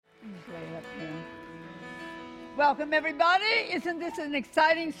Welcome, everybody. Isn't this an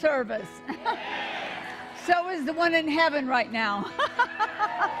exciting service? So is the one in heaven right now.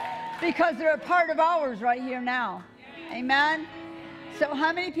 Because they're a part of ours right here now. Amen? So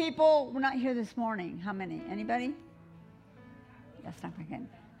how many people were not here this morning? How many? Anybody? That's not again.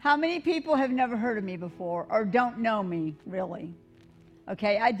 How many people have never heard of me before or don't know me, really?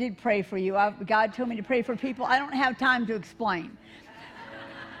 Okay, I did pray for you. God told me to pray for people. I don't have time to explain.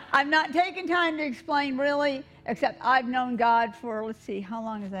 I've not taken time to explain, really, except I've known God for, let's see, how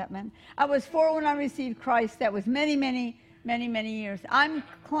long has that been? I was 4 when I received Christ. That was many, many, many, many years. I'm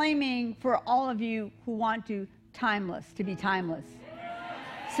claiming for all of you who want to be timeless.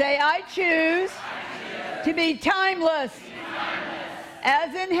 Say, I choose to be timeless,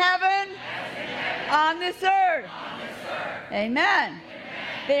 as in heaven, on this earth. Amen.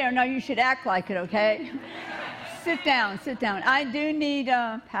 There, now you should act like it, okay? Sit down, sit down. I do need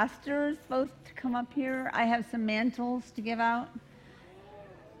pastors both to come up here. I have some mantles to give out.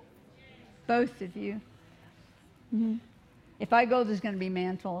 Both of you. Mm-hmm. If I go, there's going to be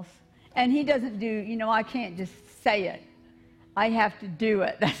mantles. And he doesn't do, you know, I can't just say it. I have to do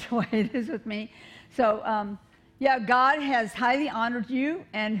it. That's the way it is with me. So, yeah, God has highly honored you,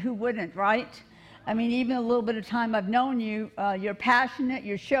 and who wouldn't, right? I mean, even a little bit of time I've known you, you're passionate,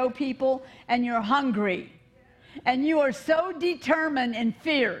 you show people, and you're hungry. And you are so determined and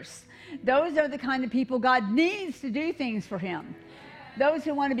fierce. Those are the kind of people God needs to do things for him. Those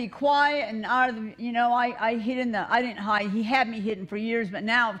who want to be quiet and out of the, you know, I didn't hide. He had me hidden for years, but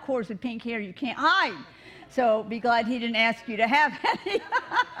now, of course, with pink hair, you can't hide. So be glad he didn't ask you to have any.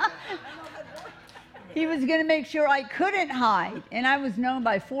 He was going to make sure I couldn't hide. And I was known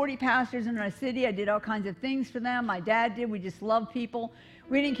by 40 pastors in our city. I did all kinds of things for them. My dad did. We just loved people.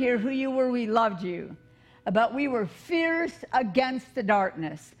 We didn't care who you were. We loved you. But we were fierce against the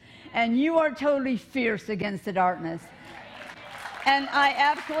darkness. And you are totally fierce against the darkness. And I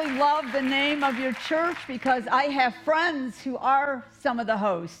absolutely love the name of your church because I have friends who are some of the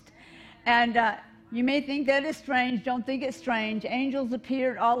hosts. And you may think that is strange. Don't think it's strange. Angels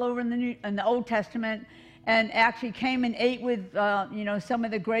appeared all over in the Old Testament and actually came and ate with you know, some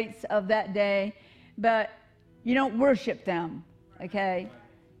of the greats of that day. But you don't worship them, okay?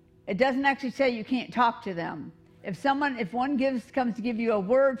 It doesn't actually say you can't talk to them. If one comes to give you a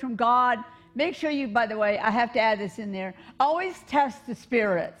word from God, make sure you, by the way, I have to add this in there, always test the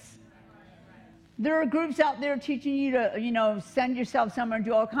spirits. There are groups out there teaching you to, you know, send yourself somewhere and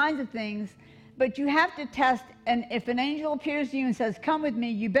do all kinds of things, but you have to test, and if an angel appears to you and says, come with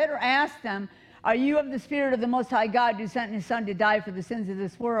me, you better ask them, are you of the Spirit of the Most High God who sent his Son to die for the sins of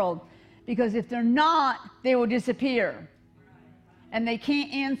this world? Because if they're not, they will disappear. And they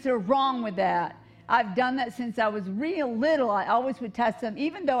can't answer wrong with that. I've done that since I was real little. I always would test them,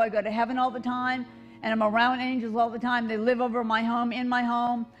 even though I go to heaven all the time, and I'm around angels all the time. They live over my home, in my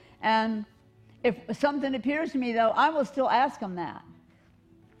home. And if something appears to me, though, I will still ask them that.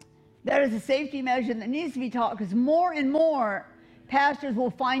 That is a safety measure that needs to be taught, because more and more pastors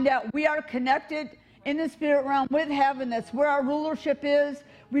will find out we are connected in the spirit realm with heaven. That's where our rulership is.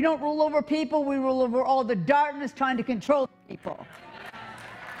 We don't rule over people. We rule over all the darkness trying to control people.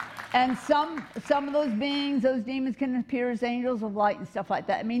 And some of those beings, those demons, can appear as angels of light and stuff like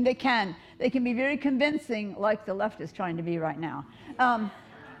that. I mean, they can. They can be very convincing, like the left is trying to be right now.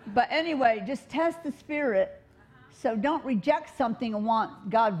 But anyway, just test the spirit. So don't reject something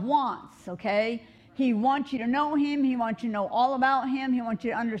God wants, okay? He wants you to know him. He wants you to know all about him. He wants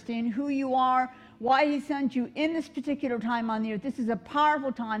you to understand who you are, why he sent you in this particular time on the earth. This is a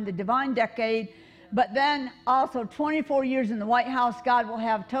powerful time, the divine decade. But then also 24 years in the White House, God will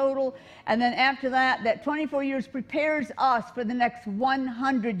have total. And then after that, that 24 years prepares us for the next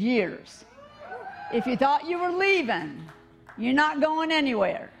 100 years. If you thought you were leaving, you're not going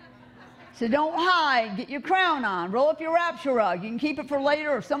anywhere. So don't hide. Get your crown on. Roll up your rapture rug. You can keep it for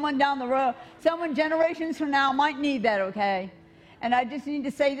later, or someone down the road, someone generations from now might need that, okay? And I just need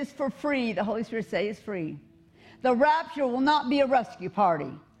to say this for free. The Holy Spirit says it's free. The rapture will not be a rescue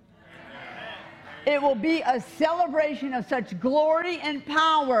party. It will be a celebration of such glory and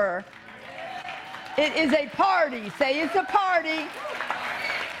power. It is a party. Say it's a party.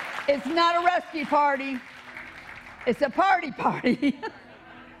 It's not a rescue party. It's a party.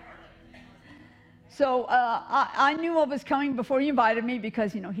 So I knew what was coming before you invited me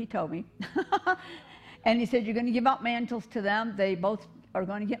because, you know, he told me. And he said, you're going to give out mantles to them. They both are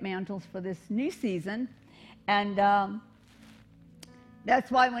going to get mantles for this new season. And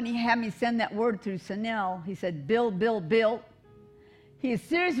that's why when he had me send that word through Sunil, he said, Bill. He is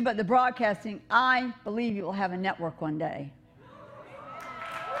serious about the broadcasting. I believe you will have a network one day.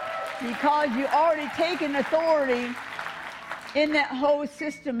 Because you already taken authority in that whole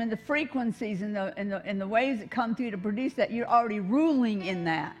system and the frequencies and the waves that come through to produce that. You're already ruling in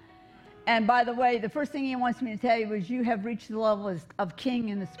that. And by the way, the first thing he wants me to tell you is you have reached the level of king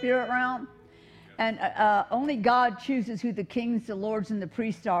in the spirit realm. And only God chooses who the kings, the lords, and the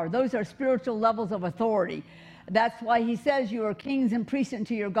priests are. Those are spiritual levels of authority. That's why he says you are kings and priests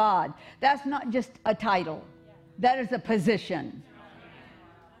unto your God. That's not just a title. That is a position.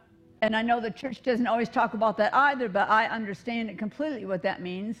 And I know the church doesn't always talk about that either, but I understand it completely what that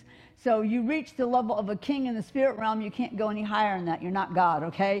means. So you reach the level of a king in the spirit realm, you can't go any higher than that. You're not God,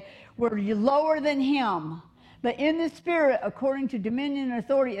 okay? Where you're lower than him. But in the spirit, according to dominion and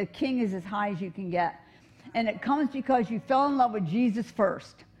authority, a king is as high as you can get. And it comes because you fell in love with Jesus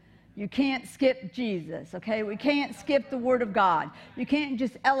first. You can't skip Jesus, okay? We can't skip the Word of God. You can't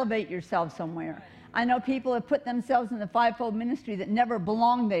just elevate yourself somewhere. I know people have put themselves in the fivefold ministry that never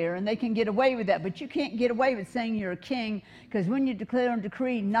belong there, and they can get away with that. But you can't get away with saying you're a king, because when you declare and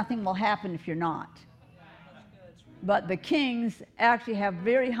decree, nothing will happen if you're not. But the kings actually have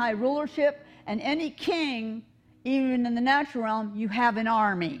very high rulership, and any king, even in the natural realm, you have an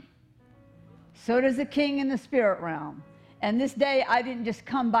army. So does a king in the spirit realm. And this day, I didn't just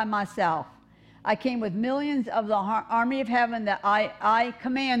come by myself. I came with millions of the army of heaven that I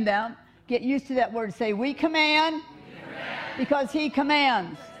command them. Get used to that word. Say, we command, because he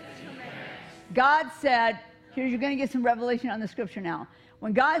commands. God said, here you're going to get some revelation on the scripture now.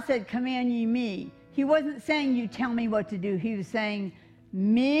 When God said, command ye me, he wasn't saying you tell me what to do. He was saying,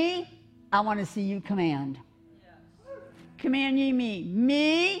 me, I want to see you command. Command ye me.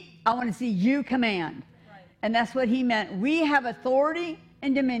 Me, I want to see you command. And that's what he meant. We have authority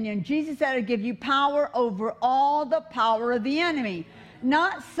and dominion. Jesus said to give you power over all the power of the enemy.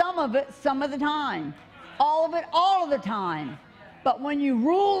 Not some of it, some of the time. All of it, all of the time. But when you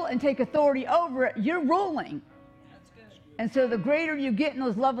rule and take authority over it, you're ruling. And so the greater you get in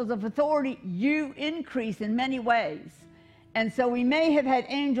those levels of authority, you increase in many ways. And so we may have had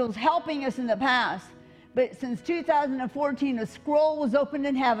angels helping us in the past, but since 2014, a scroll was opened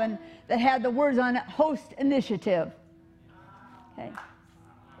in heaven that had the words on it, Host Initiative. Okay.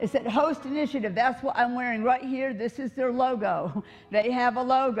 It said Host Initiative. That's what I'm wearing right here. This is their logo. They have a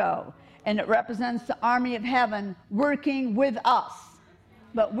logo, and it represents the army of heaven working with us.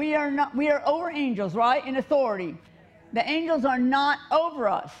 But we are not. We are over angels, right? In authority. The angels are not over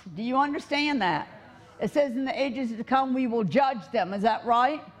us. Do you understand that? It says in the ages to come, we will judge them. Is that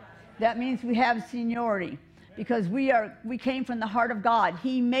right? That means we have seniority, because we came from the heart of God.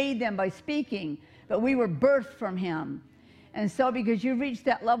 He made them by speaking, but we were birthed from him. And so because you reached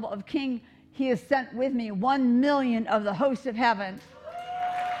that level of king, he has sent with me 1 million of the hosts of heaven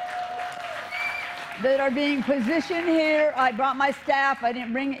that are being positioned here. I brought my staff. I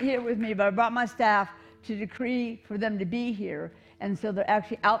didn't bring it here with me, but I brought my staff to decree for them to be here. And so they're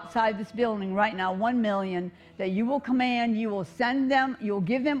actually outside this building right now, 1 million, that you will command, you will send them, you'll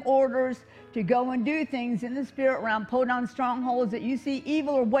give them orders to go and do things in the spirit realm, pull down strongholds that you see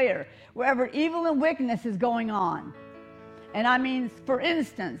evil or wherever evil and wickedness is going on. And I mean, for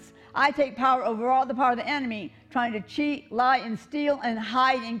instance, I take power over all the power of the enemy, trying to cheat, lie, and steal, and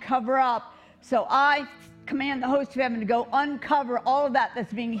hide and cover up. So I command the host of heaven to go uncover all of that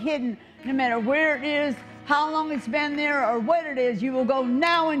that's being hidden, no matter where it is, how long it's been there, or what it is. You will go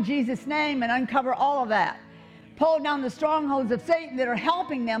now in Jesus' name and uncover all of that. Pull down the strongholds of Satan that are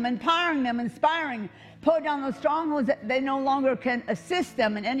helping them, empowering them, inspiring. Pull down those strongholds that they no longer can assist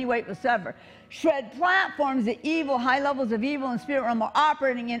them in any way whatsoever. Shred platforms that evil, high levels of evil and spirit realm are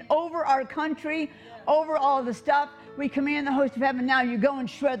operating in over our country, over all of the stuff. We command the host of heaven now, you go and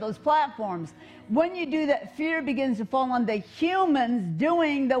shred those platforms. When you do that, fear begins to fall on the humans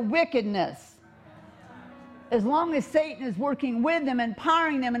doing the wickedness. As long as Satan is working with them,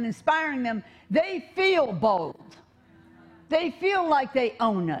 empowering them and inspiring them, they feel bold. They feel like they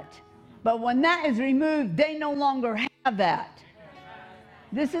own it. But when that is removed, they no longer have that.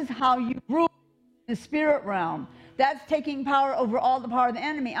 This is how you rule the spirit realm. That's taking power over all the power of the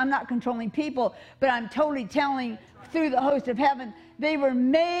enemy. I'm not controlling people, but I'm totally telling through the host of heaven, they were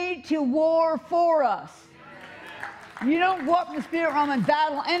made to war for us. You don't walk in the spirit realm and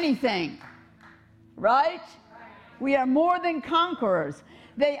battle anything, right? We are more than conquerors.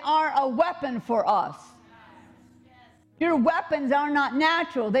 They are a weapon for us. Your weapons are not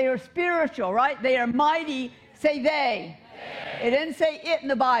natural. They are spiritual, right? They are mighty. Say they. It didn't say it in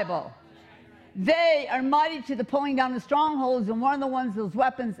the Bible. They are mighty to the pulling down the strongholds, and one of the ones, those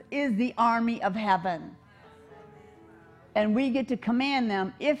weapons, is the army of heaven. And we get to command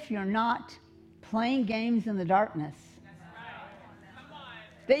them if you're not playing games in the darkness.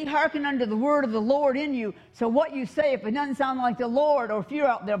 They hearken unto the word of the Lord in you. So what you say, if it doesn't sound like the Lord, or if you're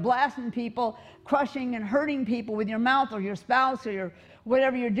out there blasting people, crushing and hurting people with your mouth, or your spouse, or your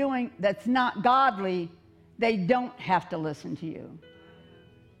whatever you're doing that's not godly, they don't have to listen to you.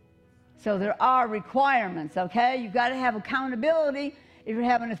 So there are requirements, okay? You've got to have accountability. If you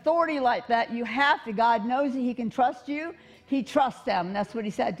have an authority like that, you have to. God knows that he can trust you. He trusts them. That's what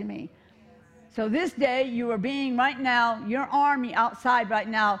he said to me. So this day, you are being right now, your army outside right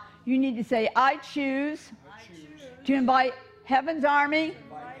now, you need to say, I choose to invite heaven's army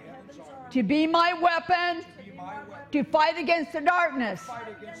to be my weapon to fight against the darkness.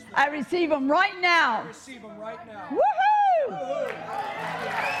 I receive them right now. Woohoo!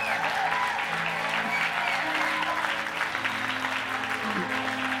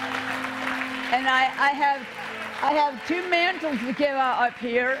 And I have two mantles to give out up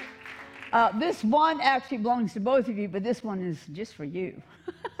here. This one actually belongs to both of you, but this one is just for you.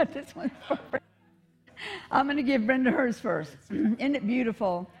 This one's for Brenda. I'm going to give Brenda hers first. Isn't it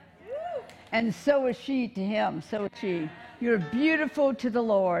beautiful? And so is she to him. So is she. You're beautiful to the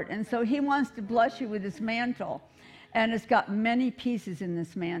Lord. And so he wants to bless you with this mantle. And it's got many pieces in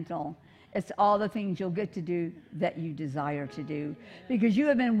this mantle. It's all the things you'll get to do that you desire to do. Because you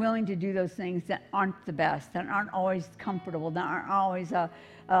have been willing to do those things that aren't the best, that aren't always comfortable, that aren't always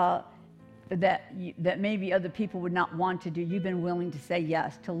that maybe other people would not want to do. You've been willing to say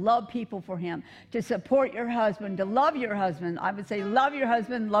yes, to love people for him, to support your husband, to love your husband. I would say love your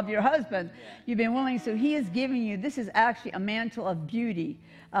husband, love your husband. You've been willing, so he is giving you, this is actually a mantle of beauty.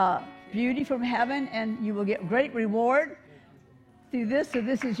 Beauty from heaven, and you will get great reward through this. So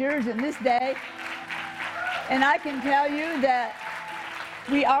this is yours in this day. And I can tell you that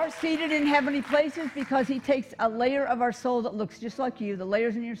we are seated in heavenly places because he takes a layer of our soul that looks just like you. The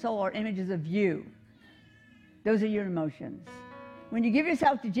layers in your soul are images of you. Those are your emotions. When you give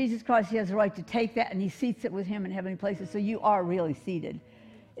yourself to Jesus Christ, he has the right to take that and he seats it with him in heavenly places. So you are really seated.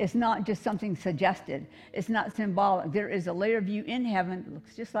 It's not just something suggested. It's not symbolic. There is a layer of you in heaven that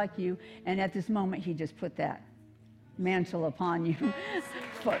looks just like you. And at this moment, he just put that mantle upon you.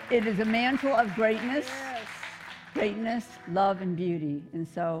 For it is a mantle of greatness. Greatness, love, and beauty. And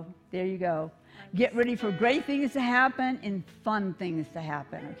so, there you go. Get ready for great things to happen and fun things to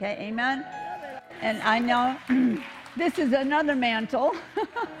happen. Okay? Amen? And I know this is another mantle.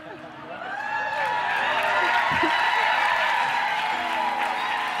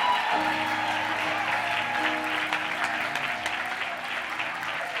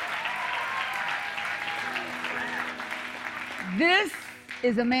 This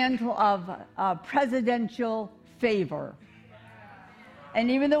is a mantle of presidential favor. And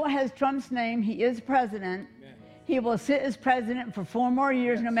even though it has Trump's name, he is president. He will sit as president for 4 more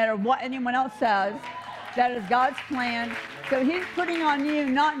years, no matter what anyone else says. That is God's plan. So he's putting on you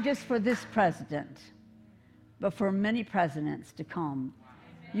not just for this president, but for many presidents to come.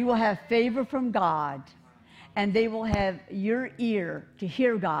 You will have favor from God, and they will have your ear to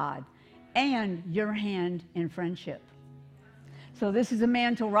hear God and your hand in friendship. So this is a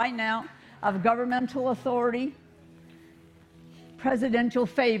mantle right now of governmental authority, presidential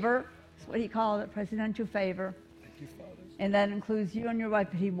favor. That's what he called it, presidential favor. Thank you, Father. And that includes you and your wife,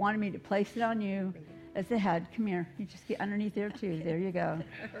 but he wanted me to place it on you as the head. Come here. You just get underneath there, too. There you go.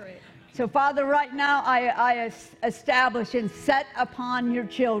 All right. So, Father, right now I establish and set upon your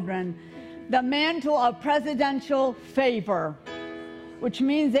children the mantle of presidential favor, which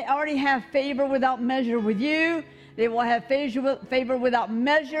means they already have favor without measure with you. They will have favor without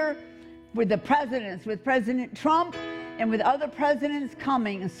measure with the presidents, with President Trump, and with other presidents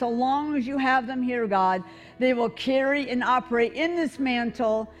coming. And so long as you have them here, God, they will carry and operate in this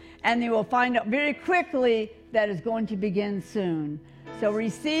mantle, and they will find out very quickly that it's going to begin soon. So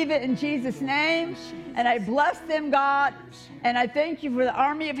receive it in Jesus' name, and I bless them, God, and I thank you for the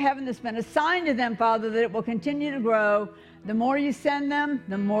army of heaven that's been assigned to them, Father, that it will continue to grow. The more you send them,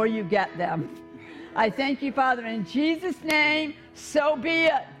 the more you get them. I thank you, Father, in Jesus' name, so be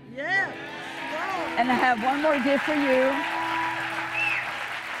it. Yes. And I have one more gift for you.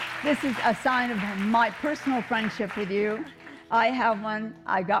 This is a sign of my personal friendship with you. I have one.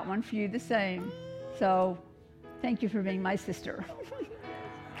 I got one for you the same. So thank you for being my sister.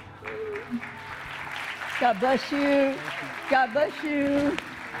 God bless you. God bless you.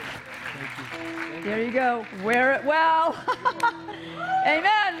 There you go. Wear it well.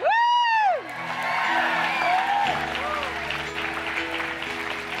 Amen. Woo!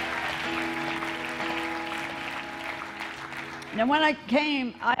 Now, when I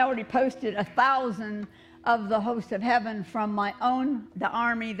came, I already posted 1,000 of the host of heaven from my own, the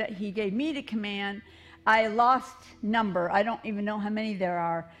army that he gave me to command. I lost number. I don't even know how many there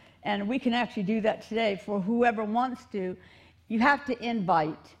are. And we can actually do that today for whoever wants to. You have to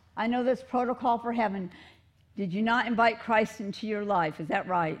invite. I know this protocol for heaven. Did you not invite Christ into your life? Is that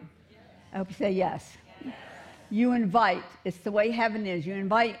right? Yes. I hope you say yes. Yes. You invite. It's the way heaven is. You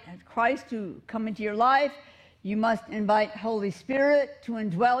invite Christ to come into your life. You must invite Holy Spirit to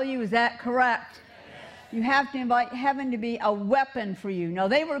indwell you. Is that correct? Yes. You have to invite heaven to be a weapon for you. Now,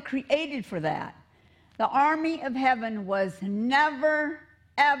 they were created for that. The army of heaven was never,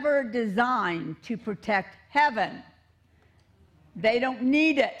 ever designed to protect heaven. They don't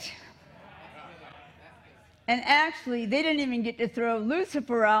need it. And actually, they didn't even get to throw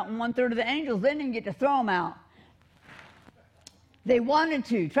Lucifer out and 1/3 of the angels. They didn't even get to throw him out. They wanted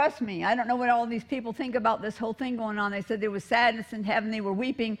to. Trust me. I don't know what all these people think about this whole thing going on. They said there was sadness in heaven. They were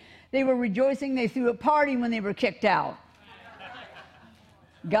weeping. They were rejoicing. They threw a party when they were kicked out.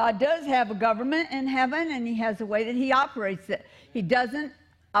 God does have a government in heaven, and he has a way that he operates it. He doesn't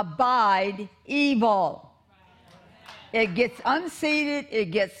abide evil. It gets unseated.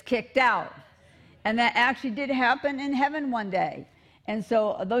 It gets kicked out. And that actually did happen in heaven one day. And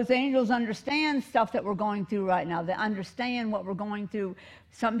so those angels understand stuff that we're going through right now. They understand what we're going through.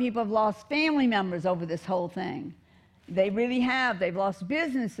 Some people have lost family members over this whole thing. They really have. They've lost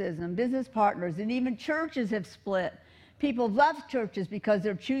businesses and business partners, and even churches have split. People have left churches because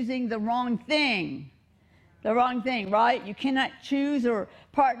they're choosing the wrong thing. The wrong thing, right? You cannot choose or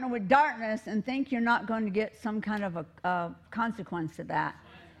partner with darkness and think you're not going to get some kind of a consequence to that.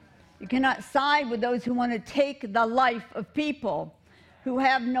 You cannot side with those who want to take the life of people, who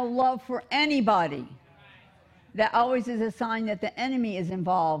have no love for anybody. That always is a sign that the enemy is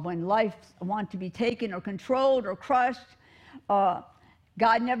involved. When lives want to be taken or controlled or crushed,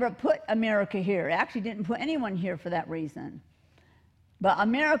 God never put America here. He actually didn't put anyone here for that reason. But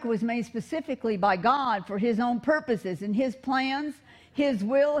America was made specifically by God for his own purposes and his plans, his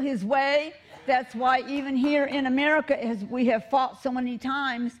will, his way. That's why even here in America, as we have fought so many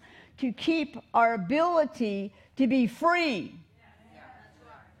times to keep our ability to be free.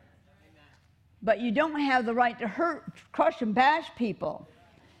 But you don't have the right to hurt, crush, and bash people.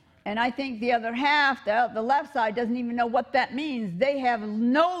 And I think the other half, the left side, doesn't even know what that means. They have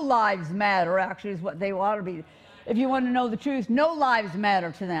no lives matter, actually, is what they ought to be. If you want to know the truth, no lives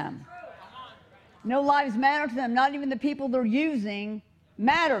matter to them. No lives matter to them. Not even the people they're using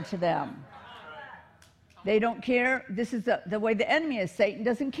matter to them. They don't care. This is the way the enemy is. Satan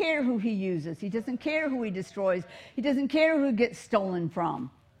doesn't care who he uses. He doesn't care who he destroys. He doesn't care who gets stolen from.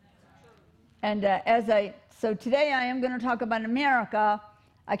 And so today I am going to talk about America.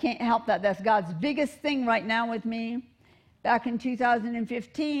 I can't help that. That's God's biggest thing right now with me. Back in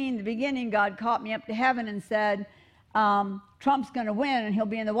 2015, the beginning, God caught me up to heaven and said, Trump's going to win, and he'll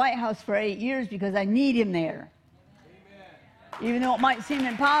be in the White House for 8 years because I need him there. Amen. Even though it might seem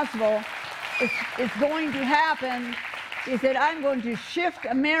impossible, it's going to happen. He said, I'm going to shift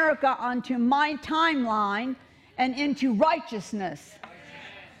America onto my timeline and into righteousness.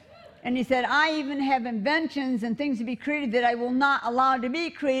 And he said, I even have inventions and things to be created that I will not allow to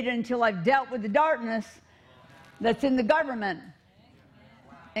be created until I've dealt with the darkness that's in the government.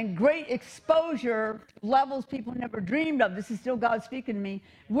 And great exposure, levels people never dreamed of, this is still God speaking to me,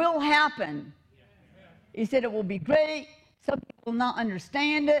 will happen. He said it will be great. Some people will not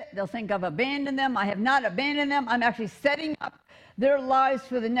understand it. They'll think I've abandoned them. I have not abandoned them. I'm actually setting up their lives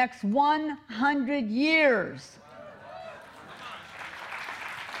for the next 100 years.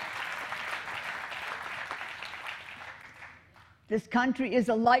 This country is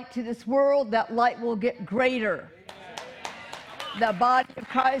a light to this world. That light will get greater. The body of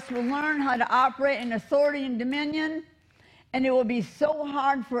Christ will learn how to operate in authority and dominion, and it will be so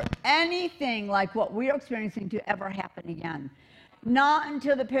hard for anything like what we are experiencing to ever happen again. Not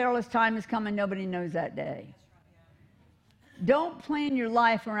until the perilous time is coming. Nobody knows that day. Don't plan your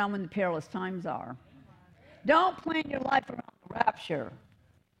life around when the perilous times are. Don't plan your life around the rapture.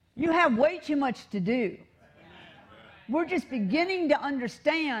 You have way too much to do. We're just beginning to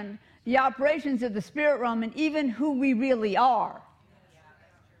understand the operations of the spirit realm and even who we really are.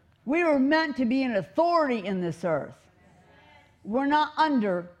 We were meant to be an authority in this earth. We're not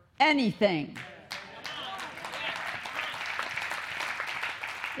under anything.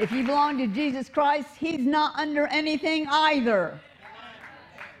 If you belong to Jesus Christ, he's not under anything either.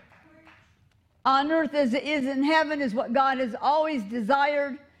 On earth as it is in heaven is what God has always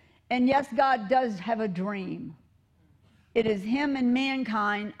desired. And yes, God does have a dream. It is him and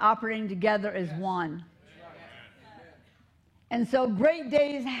mankind operating together as one. And so great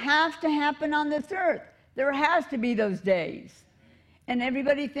days have to happen on this earth. There has to be those days. And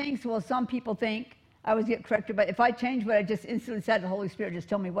everybody thinks, well, some people think, I always get corrected, but if I change what I just instantly said, the Holy Spirit just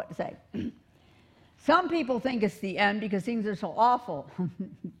told me what to say. Some people think it's the end because things are so awful.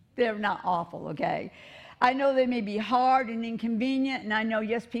 They're not awful, okay? I know they may be hard and inconvenient, and I know,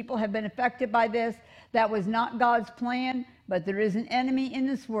 yes, people have been affected by this. That was not God's plan, but there is an enemy in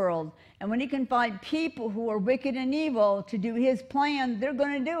this world. And when he can find people who are wicked and evil to do his plan, they're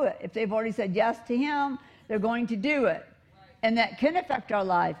going to do it. If they've already said yes to him, they're going to do it. And that can affect our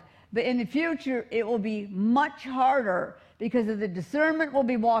life. But in the future, it will be much harder because of the discernment we'll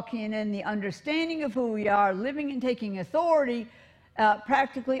be walking in, the understanding of who we are, living and taking authority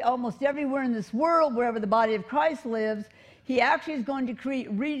practically almost everywhere in this world, wherever the body of Christ lives. He actually is going to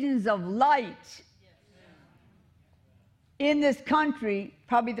create regions of light in this country,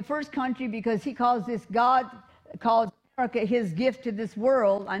 probably the first country, because he calls this God, calls America his gift to this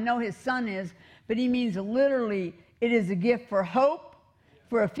world. I know his son is, but he means literally it is a gift for hope,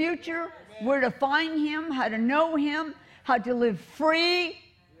 for a future, where to find him, how to know him, how to live free.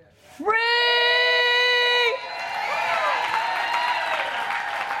 Free!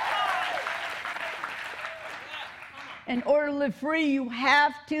 In order to live free, you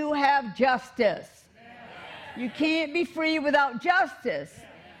have to have justice. You can't be free without justice.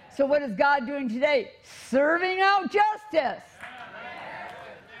 So what is God doing today? Serving out justice.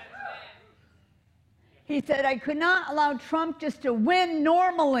 He said, I could not allow Trump just to win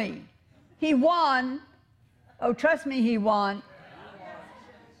normally. He won. Oh, trust me, he won.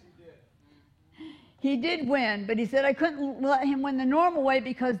 He did win, but he said, I couldn't let him win the normal way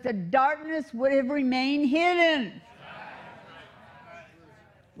because the darkness would have remained hidden.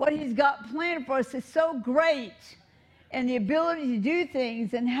 What he's got planned for us is so great, and the ability to do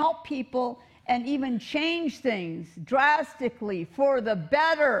things and help people and even change things drastically for the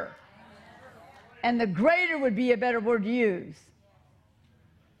better. And the greater would be a better word to use.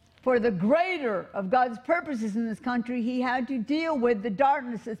 For the greater of God's purposes in this country, he had to deal with the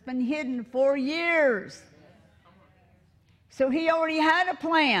darkness that's been hidden for years. So he already had a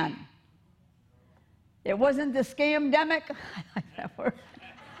plan. It wasn't the scamdemic. I like that word.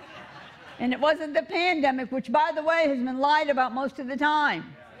 And it wasn't the pandemic, which, by the way, has been lied about most of the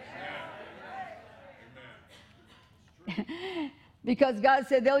time. Because God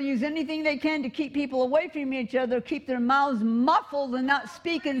said they'll use anything they can to keep people away from each other, keep their mouths muffled and not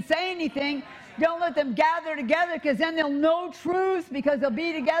speak and say anything. Don't let them gather together, because then they'll know truth, because they'll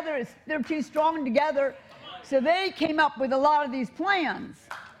be together. They're too strong together. So they came up with a lot of these plans.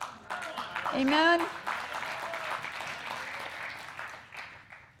 Amen?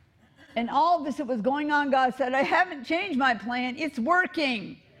 And all of this that was going on, God said, I haven't changed my plan. It's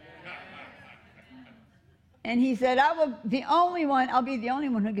working. And he said, I'll be the only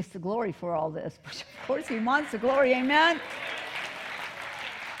one who gets the glory for all this. But of course he wants the glory, amen?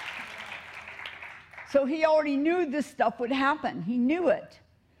 So he already knew this stuff would happen. He knew it.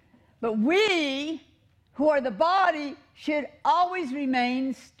 But we, who are the body, should always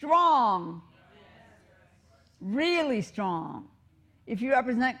remain strong. Really strong. If you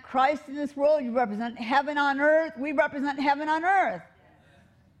represent Christ in this world, you represent heaven on earth. We represent heaven on earth.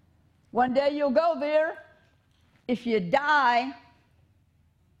 One day you'll go there. If you die,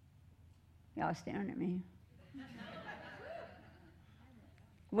 y'all staring at me.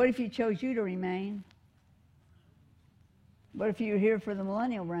 What if he chose you to remain? What if you were here for the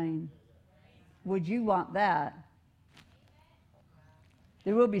millennial reign? Would you want that?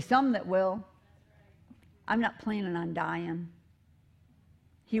 There will be some that will. I'm not planning on dying.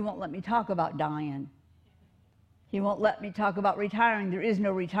 He won't let me talk about dying. He won't let me talk about retiring. There is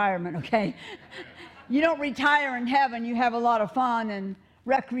no retirement, okay? You don't retire in heaven. You have a lot of fun and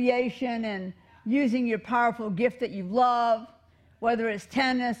recreation and using your powerful gift that you love, whether it's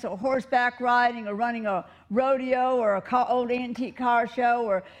tennis or horseback riding or running a rodeo or an old antique car show,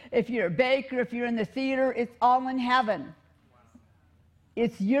 or if you're a baker, if you're in the theater, it's all in heaven.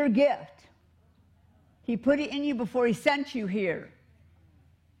 It's your gift. He put it in you before he sent you here.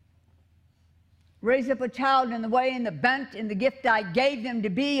 Raise up a child in the way and the bent and the gift I gave them to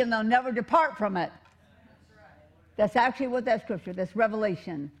be, and they'll never depart from it. That's actually what that scripture, that's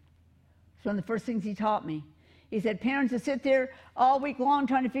Revelation. It's one of the first things he taught me. He said, parents that sit there all week long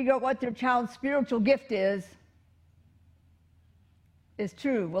trying to figure out what their child's spiritual gift is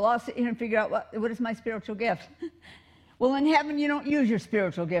true. We'll all sit here and figure out what is my spiritual gift. Well, in heaven, you don't use your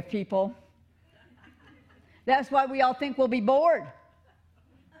spiritual gift, people. That's why we all think we'll be bored.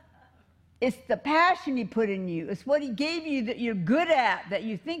 It's the passion he put in you. It's what he gave you that you're good at, that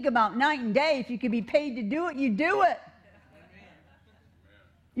you think about night and day. If you could be paid to do it, you do it.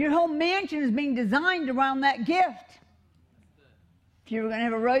 Your whole mansion is being designed around that gift. If If you were going to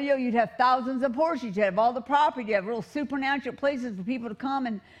have a rodeo, you'd have thousands of horses. You'd have all the property. You'd have real supernatural places for people to come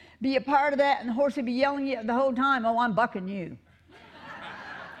and be a part of that, and the horse would be yelling at you the whole time, oh, I'm bucking you.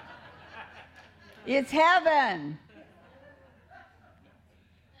 It's heaven.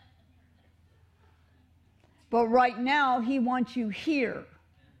 But right now, he wants you here.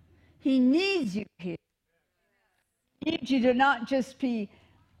 He needs you here. He needs you to not just be,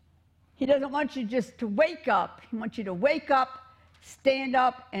 he doesn't want you just to wake up. He wants you to wake up,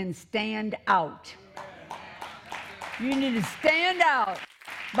 up, and stand out. You need to stand out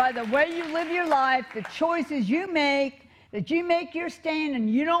by the way you live your life, the choices you make, that you make your stand and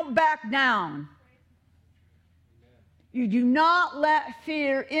you don't back down. You do not let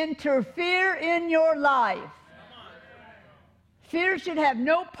fear interfere in your life. Fear should have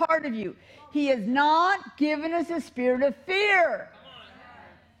no part of you. He has not given us a spirit of fear.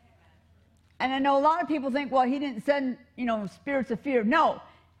 And I know a lot of people think, well, he didn't send, spirits of fear. No.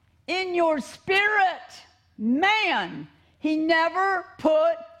 In your spirit, man, he never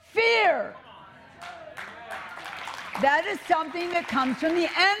put fear. That is something that comes from the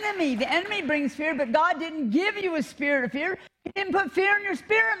enemy. The enemy brings fear, but God didn't give you a spirit of fear. He didn't put fear in your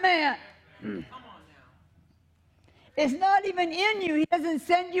spirit, man. It's not even in you. He doesn't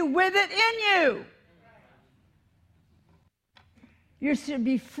send you with it in you. You should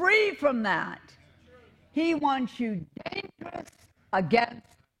be free from that. He wants you dangerous against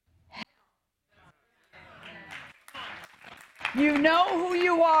hell. You know who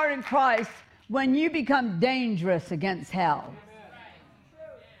you are in Christ when you become dangerous against hell.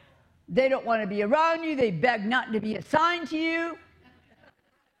 They don't want to be around you. They beg not to be assigned to you.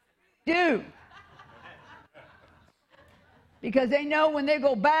 Do. Because they know when they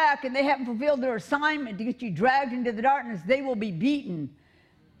go back and they haven't fulfilled their assignment to get you dragged into the darkness, they will be beaten.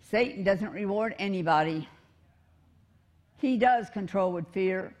 Satan doesn't reward anybody. He does control with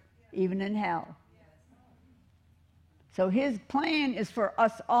fear, even in hell. So his plan is for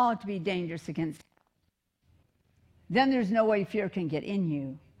us all to be dangerous against hell. Then there's no way fear can get in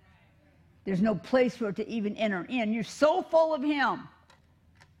you. There's no place for it to even enter in. You're so full of him.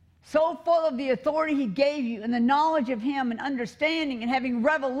 So full of the authority he gave you and the knowledge of him and understanding and having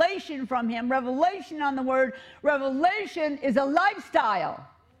revelation from him. Revelation on the word. Revelation is a lifestyle.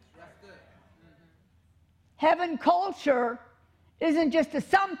 Heaven culture isn't just a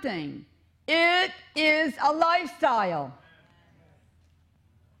something. It is a lifestyle.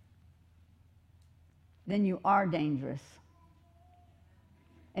 Then you are dangerous.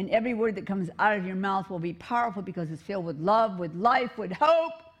 And every word that comes out of your mouth will be powerful because it's filled with love, with life, with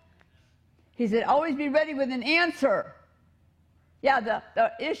hope. He said, always be ready with an answer. Yeah,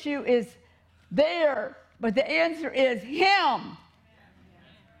 the issue is there, but the answer is him.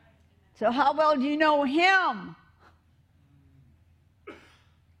 So how well do you know him?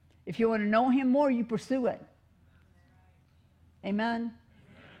 If you want to know him more, you pursue it. Amen?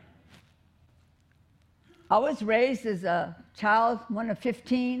 I was raised as a child, one of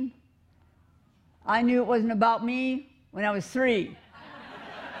 15. I knew it wasn't about me when I was 3.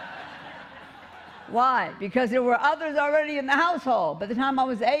 Why? Because there were others already in the household. By the time I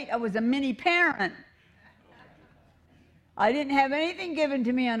was 8, I was a mini parent. I didn't have anything given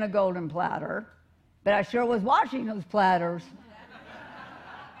to me on a golden platter, but I sure was washing those platters.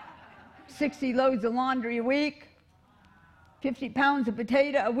 60 loads of laundry a week, 50 pounds of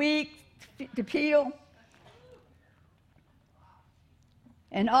potato a week to peel,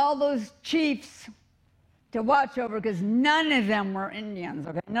 and all those chiefs to watch over, because none of them were Indians,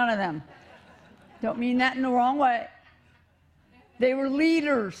 okay? None of them. Don't mean that in the wrong way. They were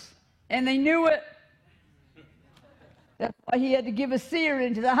leaders, and they knew it. That's why he had to give a seer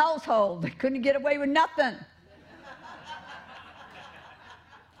into the household. They couldn't get away with nothing.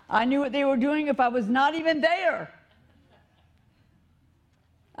 I knew what they were doing if I was not even there.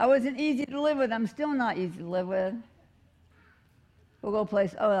 I wasn't easy to live with. I'm still not easy to live with. We'll go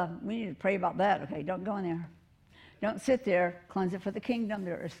place, we need to pray about that. Okay, don't go in there. Don't sit there. Cleanse it for the kingdom.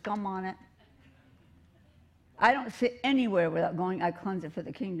 There is scum on it. I don't sit anywhere without going, I cleanse it for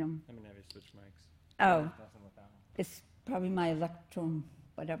the kingdom. I'm going to have you switch mics. Oh. It's probably my electrum,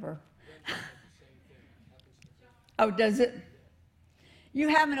 whatever. Oh, does it? You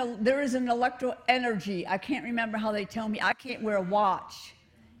have there is an electro energy. I can't remember how they tell me. I can't wear a watch.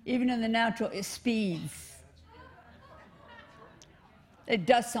 Even in the natural, it speeds. It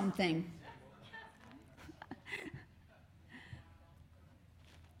does something.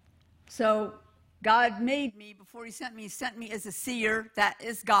 So God made me before he sent me as a seer. That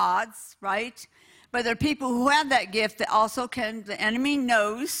is God's, right? But there are people who have that gift that also can, the enemy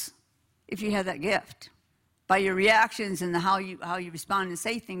knows if you have that gift by your reactions and how you respond and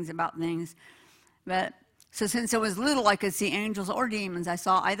say things about things. But so since I was little, I could see angels or demons. I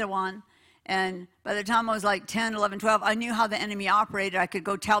saw either one. And by the time I was like 10, 11, 12, I knew how the enemy operated. I could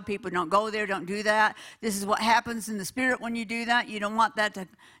go tell people, don't go there, don't do that. This is what happens in the spirit when you do that. You don't want that to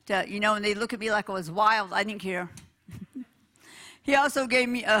and they look at me like I was wild. I didn't care. He also gave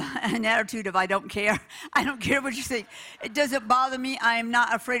me an attitude of, I don't care. I don't care what you think. It doesn't bother me. I am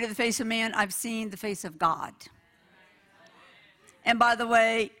not afraid of the face of man. I've seen the face of God. And by the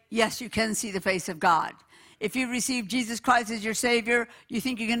way, yes, you can see the face of God. If you receive Jesus Christ as your Savior, you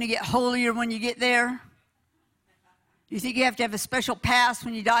think you're going to get holier when you get there? You think you have to have a special pass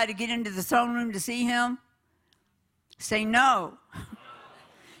when you die to get into the throne room to see him? Say no.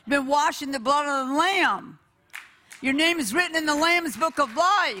 You've been washed in the blood of the Lamb. Your name is written in the Lamb's book of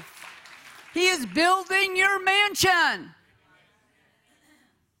life. He is building your mansion.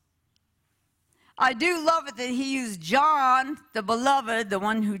 I do love it that he used John, the beloved, the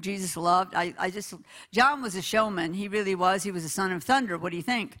one who Jesus loved. John was a showman. He really was. He was the son of thunder. What do you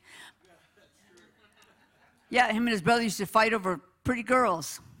think? Yeah, him and his brother used to fight over pretty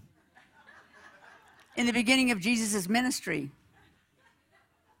girls in the beginning of Jesus' ministry.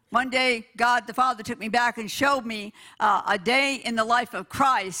 One day, God the Father took me back and showed me a day in the life of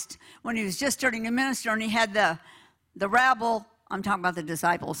Christ when he was just starting to minister, and he had the rabble. I'm talking about the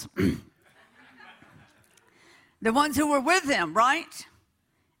disciples. The ones who were with him, right?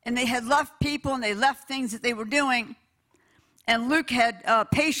 And they had left people and they left things that they were doing. And Luke had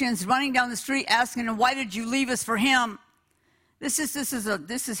patients running down the street asking him, why did you leave us for him? This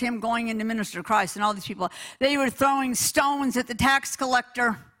is him going in to minister to Christ and all these people. They were throwing stones at the tax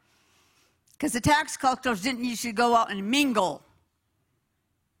collector because the tax collectors didn't usually go out and mingle.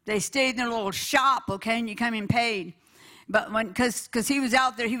 They stayed in their little shop, okay, and you come in paid. But because he was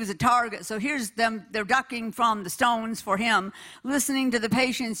out there, he was a target. So here's them, they're ducking from the stones for him, listening to the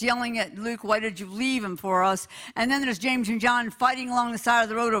patients yelling at Luke, why did you leave him for us? And then there's James and John fighting along the side of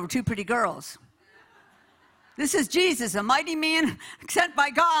the road over two pretty girls. This is Jesus, a mighty man sent by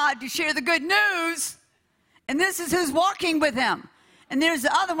God to share the good news. And this is who's walking with him. And there's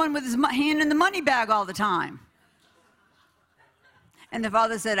the other one with his hand in the money bag all the time. And the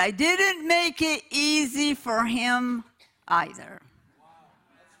father said, I didn't make it easy for him either.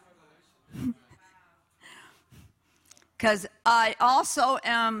 Because I also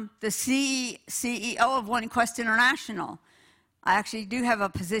am the CEO of OneQuest International. I actually do have a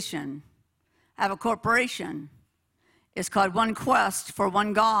position. I have a corporation. It's called OneQuest, for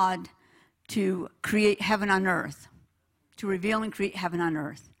one God, to create heaven on earth, to reveal and create heaven on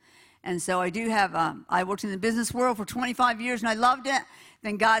earth. And so I do have, I worked in the business world for 25 years and I loved it.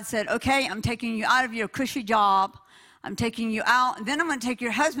 Then God said, okay, I'm taking you out of your cushy job. I'm taking you out, and then I'm going to take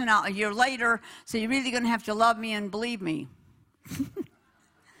your husband out a year later, so you're really going to have to love me and believe me.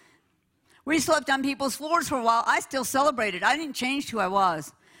 We slept on people's floors for a while. I still celebrated. I didn't change who I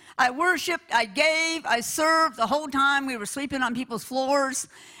was. I worshiped, I gave, I served the whole time. We were sleeping on people's floors,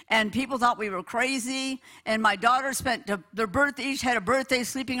 and people thought we were crazy. And my daughter spent their birthday, each had a birthday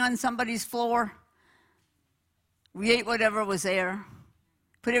sleeping on somebody's floor. We ate whatever was there,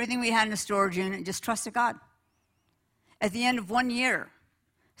 put everything we had in a storage unit, and just trusted God. At the end of 1 year,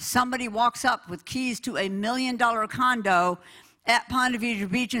 somebody walks up with keys to $1 million condo at Ponte Vedra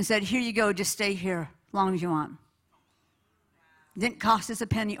Beach and said, here you go, just stay here as long as you want. It didn't cost us a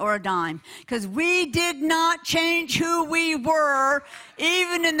penny or a dime, because we did not change who we were,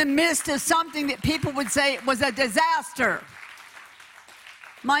 even in the midst of something that people would say was a disaster.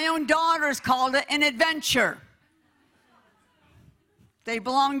 My own daughters called it an adventure. They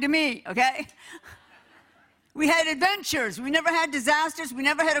belong to me, okay? We had adventures. We never had disasters. We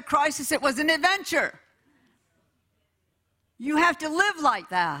never had a crisis. It was an adventure. You have to live like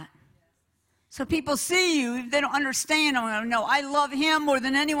that. So people see you. If they don't understand, I want to know, I love him more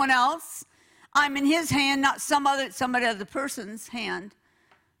than anyone else. I'm in his hand, not somebody other person's hand.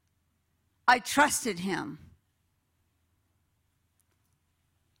 I trusted him.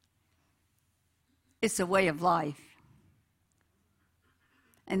 It's a way of life.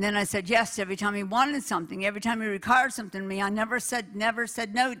 And then I said yes every time he wanted something. Every time he required something of me, I never said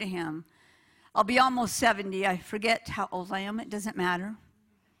no to him. I'll be almost 70. I forget how old I am. It doesn't matter.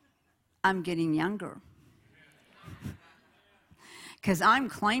 I'm getting younger. Because I'm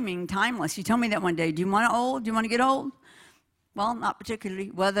claiming timeless. You told me that one day. Do you want to old? Do you want to get old? Well, not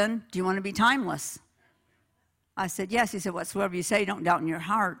particularly. Well then, do you want to be timeless? I said yes. He said, whatsoever you say, don't doubt in your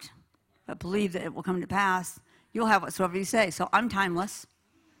heart, but believe that it will come to pass. You'll have whatsoever you say. So I'm timeless.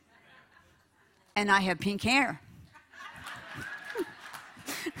 And I have pink hair.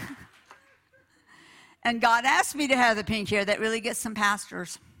 And God asked me to have the pink hair. That really gets some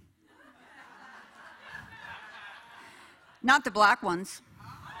pastors. Not the black ones.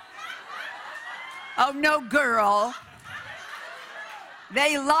 Oh, no, girl.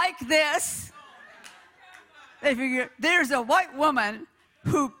 They like this. They figure, there's a white woman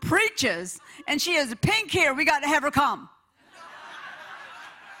who preaches, and she has pink hair. We got to have her come.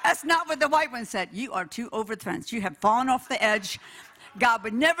 That's not what the white one said. You are too over the fence. You have fallen off the edge. God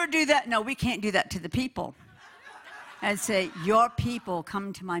would never do that. No, we can't do that to the people. And say, your people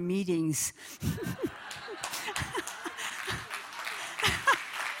come to my meetings.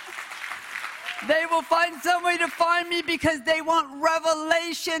 They will find some way to find me because they want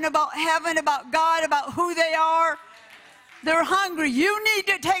revelation about heaven, about God, about who they are. They're hungry. You need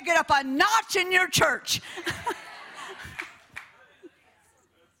to take it up a notch in your church.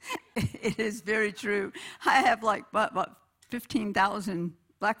 It is very true. I have like, what 15,000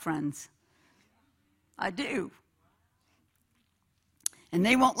 black friends. I do. And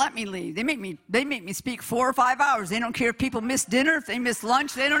they won't let me leave. They make me speak 4 or 5 hours. They don't care if people miss dinner, if they miss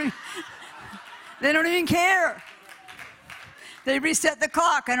lunch. They don't even care. They reset the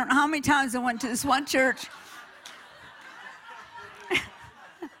clock. I don't know how many times I went to this one church.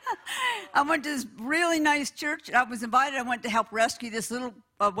 I went to this really nice church. I was invited. I went to help rescue this little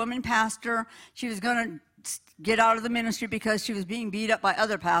woman pastor. She was going to get out of the ministry because she was being beat up by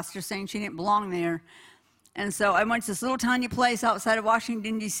other pastors, saying she didn't belong there. And so I went to this little tiny place outside of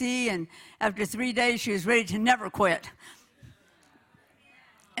Washington, D.C., and after 3 days, she was ready to never quit.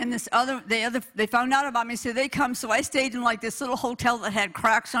 And they found out about me, so they come. So I stayed in like this little hotel that had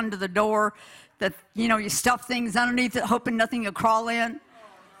cracks under the door that, you stuff things underneath it, hoping nothing would crawl in.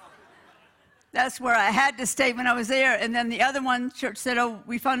 That's where I had to stay when I was there. And then the other one, church said, oh,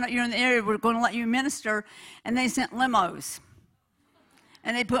 we found out you're in the area. We're going to let you minister. And they sent limos.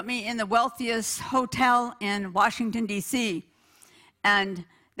 And they put me in the wealthiest hotel in Washington, D.C. And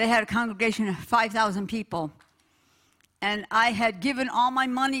they had a congregation of 5,000 people. And I had given all my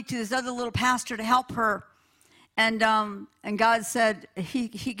money to this other little pastor to help her. And God said, he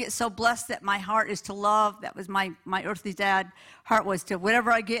gets so blessed that my heart is to love. That was my earthly dad. Heart was to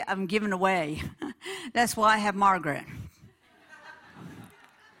whatever I get, I'm giving away. That's why I have Margaret.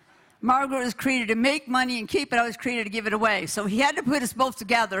 Margaret was created to make money and keep it. I was created to give it away. So he had to put us both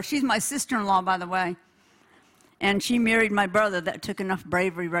together. She's my sister-in-law, by the way. And she married my brother. That took enough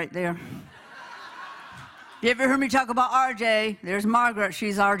bravery right there. You ever heard me talk about RJ? There's Margaret.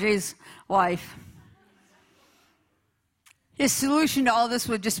 She's RJ's wife. His solution to all this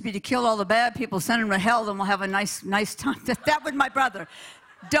would just be to kill all the bad people, send them to hell, then we'll have a nice time. That was my brother.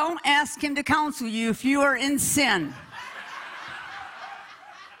 Don't ask him to counsel you if you are in sin.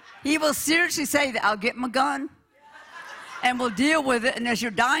 He will seriously say that I'll get my gun and we'll deal with it. And as you're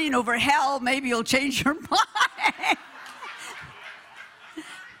dying over hell, maybe you'll change your mind.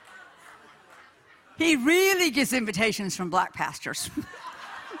 He really gets invitations from black pastors.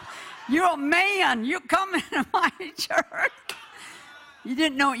 You're a man. You're coming to my church.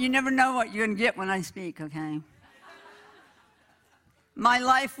 You never know what you're going to get when I speak, okay? My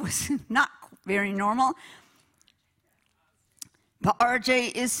life was not very normal. But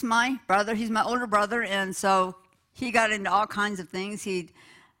RJ is my brother. He's my older brother, and so he got into all kinds of things.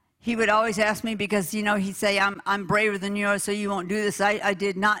 He would always ask me because, he'd say, I'm braver than you are, so you won't do this. I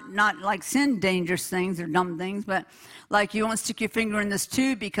did not like sin dangerous things or dumb things, but like you won't stick your finger in this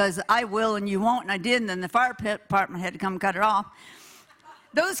tube because I will and you won't, and I did, and then the fire department had to come cut it off.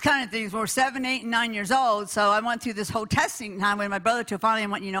 Those kind of things were 7, 8, and 9 years old, so I went through this whole testing time when my brother finally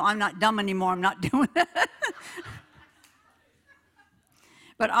went, I'm not dumb anymore, I'm not doing it.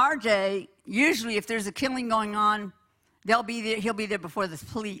 But RJ, usually if there's a killing going on, he'll be there before the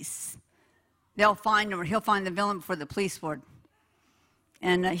police. They'll find him, or he'll find the villain before the police would.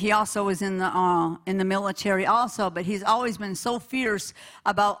 And he also was in the military also, but he's always been so fierce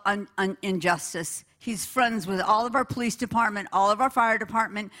about injustice. He's friends with all of our police department, all of our fire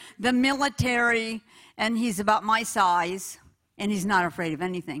department, the military, and he's about my size, and he's not afraid of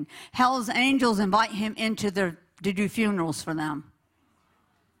anything. Hell's Angels invite him into to do funerals for them.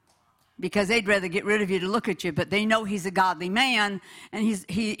 Because they'd rather get rid of you to look at you, but they know he's a godly man, and he's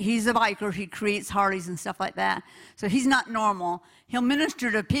a biker. He creates Harleys and stuff like that. So he's not normal. He'll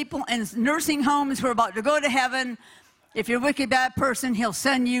minister to people in nursing homes who are about to go to heaven. If you're a wicked bad person, he'll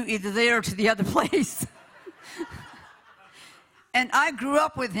send you either there or to the other place. And I grew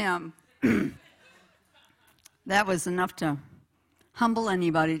up with him. That was enough to humble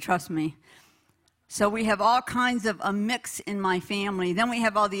anybody, trust me. So we have all kinds of a mix in my family. Then we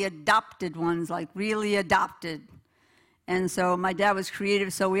have all the adopted ones, like really adopted. And so my dad was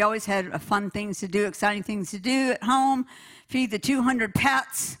creative, so we always had fun things to do, exciting things to do at home, feed the 200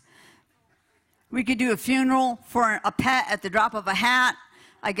 pets. We could do a funeral for a pet at the drop of a hat.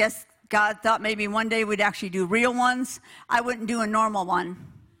 I guess God thought maybe one day we'd actually do real ones. I wouldn't do a normal one.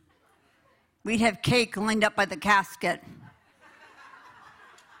 We'd have cake lined up by the casket.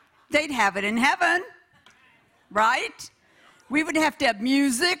 They'd have it in heaven, right? We would have to have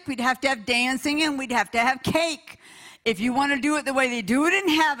music, we'd have to have dancing, and we'd have to have cake. If you want to do it the way they do it in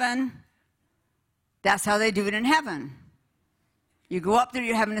heaven, that's how they do it in heaven. You go up there,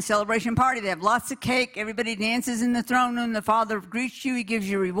 you're having a celebration party. They have lots of cake. Everybody dances in the throne room. The Father greets you. He gives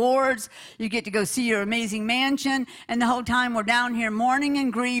you rewards. You get to go see your amazing mansion. And the whole time we're down here mourning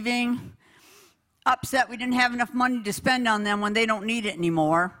and grieving, upset we didn't have enough money to spend on them when they don't need it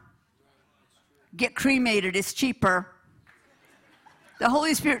anymore. Get cremated. It's cheaper. The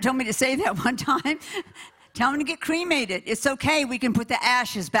Holy Spirit told me to say that one time. Tell them to get cremated. It's okay. We can put the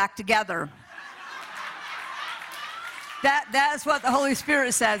ashes back together. That's what the Holy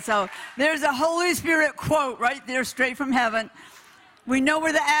Spirit said. So there's a Holy Spirit quote right there straight from heaven. We know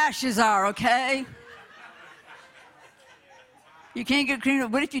where the ashes are, okay? You can't get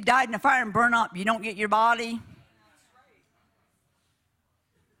cremated. What if you died in a fire and burn up? You don't get your body?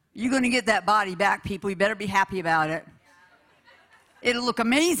 You're going to get that body back, people. You better be happy about it. It'll look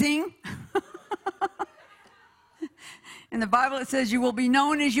amazing. In the Bible it says you will be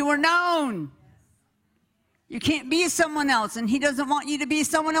known as you are known. You can't be someone else, and He doesn't want you to be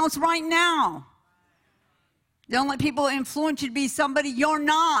someone else right now. Don't let people influence you to be somebody you're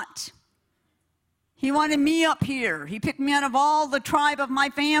not. He wanted me up here. He picked me out of all the tribe of my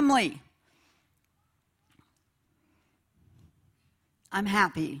family. I'm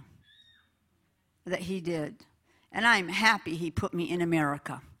happy that He did. And I'm happy He put me in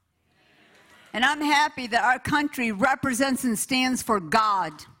America. And I'm happy that our country represents and stands for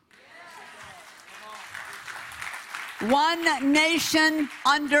God. One nation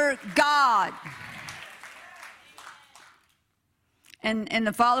under God. And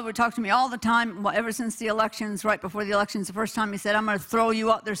the Father would talk to me all the time, well, ever since the elections, right before the elections, the first time He said, I'm going to throw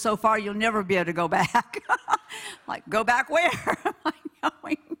you out there so far you'll never be able to go back. Like, go back where? Am I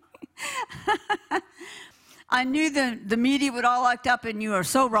going? I knew the media would all act up, and you are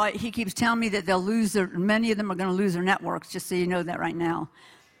so right. He keeps telling me that many of them are going to lose their networks, just so you know that right now.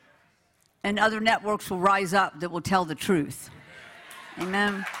 And other networks will rise up that will tell the truth.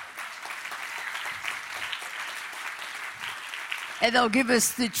 Amen. And they'll give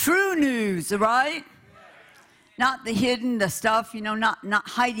us the true news, right? Not the hidden, the stuff, not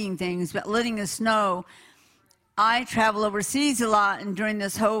hiding things, but letting us know. I travel overseas a lot, and during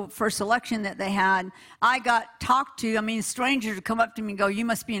this whole first election that they had, I got talked to. Strangers would come up to me and go, you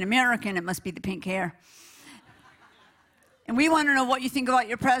must be an American. It must be the pink hair. And we want to know what you think about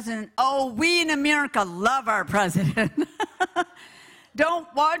your president. Oh, we in America love our president. Don't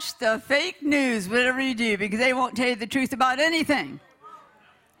watch the fake news, whatever you do, because they won't tell you the truth about anything.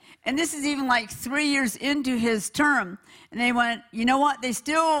 And this is even like 3 years into his term. And they went, you know what?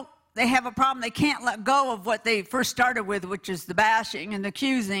 They have a problem. They can't let go of what they first started with, which is the bashing and the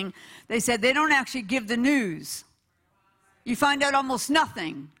accusing. They said they don't actually give the news. You find out almost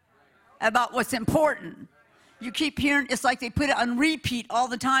nothing about what's important. You keep hearing, it's like they put it on repeat all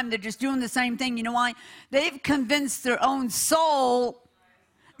the time. They're just doing the same thing. You know why? They've convinced their own soul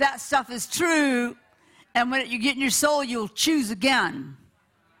that stuff is true, and when you get in your soul, you'll choose again.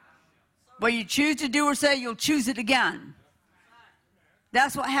 What you choose to do or say, you'll choose it again.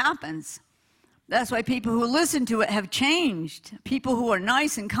 That's what happens. That's why people who listen to it have changed. People who are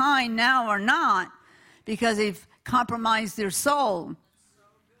nice and kind now are not, because they've compromised their soul.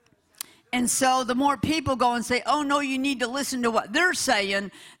 And so the more people go and say, oh, no, you need to listen to what they're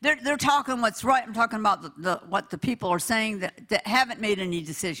saying, they're talking what's right. I'm talking about what the people are saying that haven't made any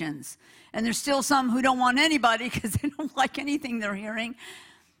decisions. And there's still some who don't want anybody because they don't like anything they're hearing.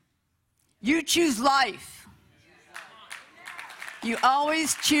 You choose life. You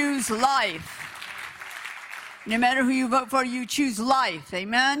always choose life. No matter who you vote for, you choose life.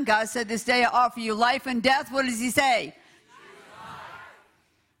 Amen? God said, this day I offer you life and death. What does He say?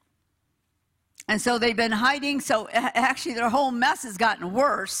 And so they've been hiding. So actually their whole mess has gotten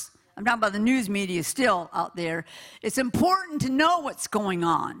worse. I'm talking about the news media still out there. It's important to know what's going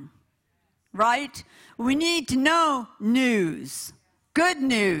on, right? We need to know news, good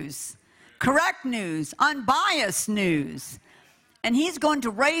news, correct news, unbiased news. And He's going to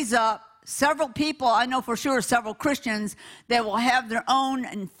raise up several people, I know for sure several Christians, that will have their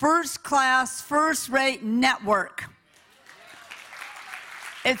own first-class, first-rate network.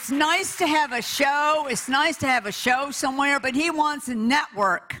 It's nice to have a show. It's nice to have a show somewhere, but he wants a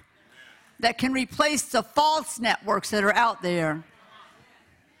network that can replace the false networks that are out there.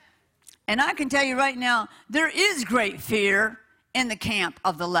 And I can tell you right now, there is great fear in the camp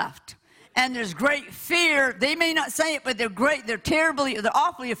of the left. And there's great fear. They may not say it, but they're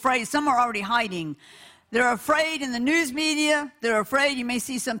awfully afraid. Some are already hiding. They're afraid in the news media. They're afraid. You may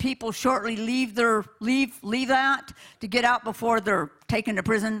see some people shortly leave that to get out before they're taken to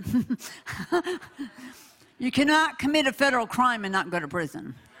prison. You cannot commit a federal crime and not go to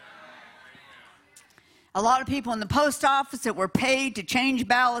prison. A lot of people in the post office that were paid to change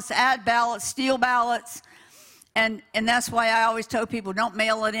ballots, add ballots, steal ballots. And that's why I always tell people, don't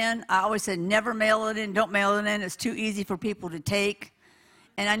mail it in. I always said, never mail it in. Don't mail it in. It's too easy for people to take.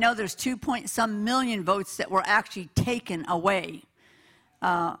 And I know there's 2-some million votes that were actually taken away.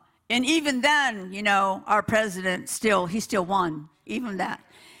 And even then, you know, our president he still won, even that.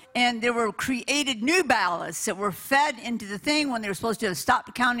 And there were created new ballots that were fed into the thing when they were supposed to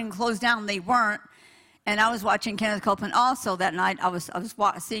stop counting and close down. They weren't. And I was watching Kenneth Copeland also that night. I was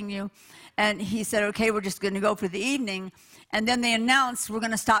seeing you. And he said, okay, we're just going to go for the evening. And then they announced we're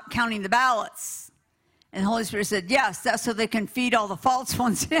going to stop counting the ballots. And the Holy Spirit said, yes, that's so they can feed all the false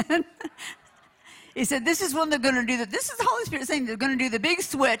ones in. He said, this is when they're going to do that. This is the Holy Spirit saying they're going to do the big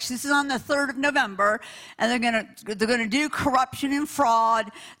switch. This is on the 3rd of November. And they're going to do corruption and fraud.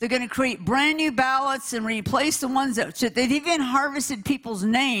 They're going to create brand new ballots and replace the ones that they've even harvested people's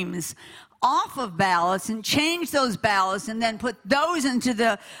names off of ballots and change those ballots and then put those into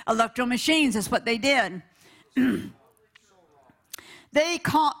the electoral machines. That's what they did. They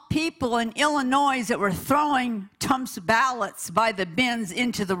caught people in Illinois that were throwing Trump's ballots by the bins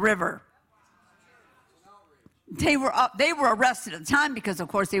into the river. They were arrested at the time because, of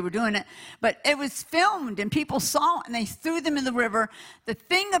course, they were doing it. But it was filmed, and people saw it, and they threw them in the river. The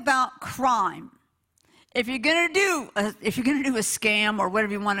thing about crime, if you're going to do a scam or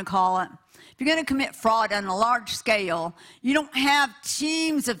whatever you want to call it, if you're going to commit fraud on a large scale, you don't have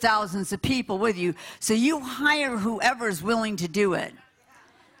teams of thousands of people with you, so you hire whoever's willing to do it.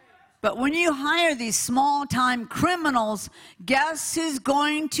 But when you hire these small-time criminals, guess who's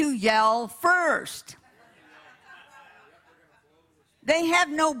going to yell first? They have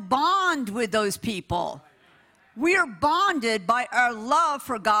no bond with those people. We are bonded by our love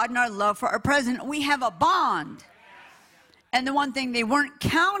for God and our love for our president. We have a bond. And the one thing they weren't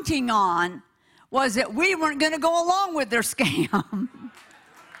counting on was that we weren't going to go along with their scam.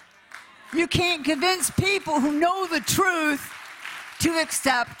 You can't convince people who know the truth to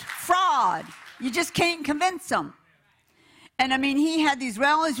accept fraud. You just can't convince them. And I mean, he had these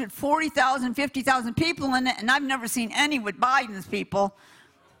rallies with 40,000, 50,000 people in it, and I've never seen any with Biden's people.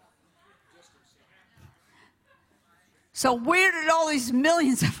 So where did all these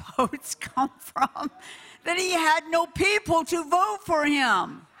millions of votes come from? That he had no people to vote for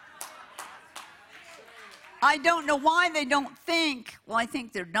him. I don't know why they don't think, well, I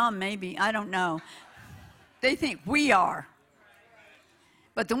think they're dumb maybe, I don't know. They think we are.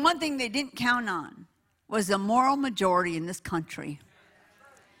 But the one thing they didn't count on was the moral majority in this country.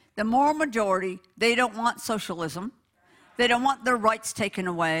 The moral majority, they don't want socialism. They don't want their rights taken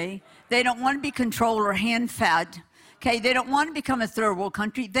away. They don't want to be controlled or hand-fed. Okay, they don't want to become a third world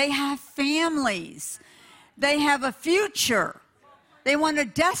country. They have families. They have a future. They want a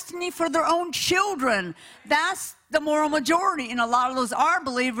destiny for their own children. That's the moral majority. And a lot of those are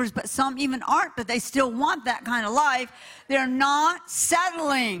believers, but some even aren't, but they still want that kind of life. They're not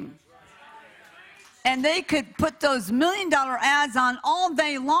settling. And they could put those $1 million ads on all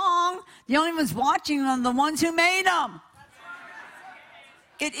day long. The only ones watching them are the ones who made them.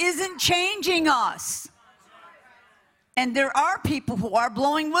 It isn't changing us. And there are people who are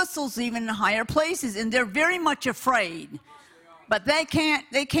blowing whistles even in higher places, and they're very much afraid. But they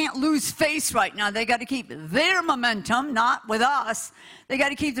can't lose face right now. They got to keep their momentum, not with us. They got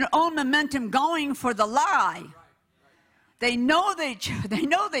to keep their own momentum going for the lie. They know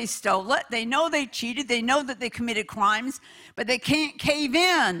they stole it. They know they cheated. They know that they committed crimes, but they can't cave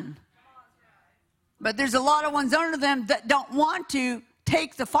in. But there's a lot of ones under them that don't want to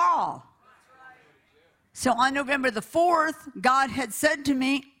take the fall. So on November the 4th, God had said to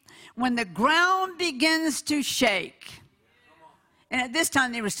me, when the ground begins to shake, and at this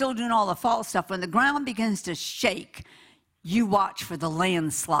time they were still doing all the false stuff, when the ground begins to shake, you watch for the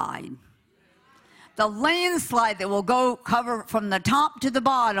landslide. The landslide that will go cover from the top to the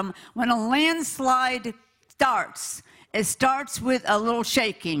bottom. When a landslide starts, it starts with a little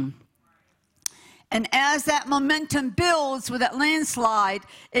shaking. And as that momentum builds with that landslide,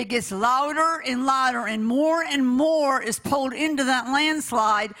 it gets louder and louder, and more is pulled into that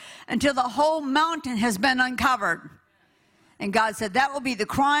landslide until the whole mountain has been uncovered. And God said that will be the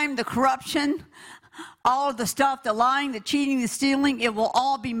crime, the corruption, all of the stuff, the lying, the cheating, the stealing. It will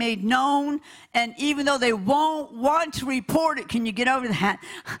all be made known. And even though they won't want to report it, can you get over that?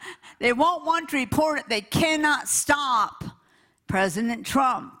 They won't want to report it. They cannot stop President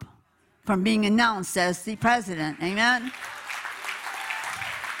Trump from being announced as the president. Amen?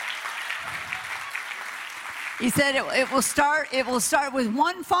 He said it will start with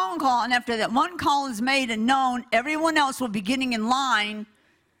one phone call, and after that one call is made and known, everyone else will be getting in line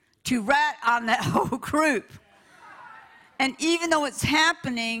to rat on that whole group. And even though it's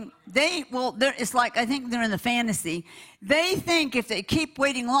happening, it's like, I think they're in the fantasy. They think if they keep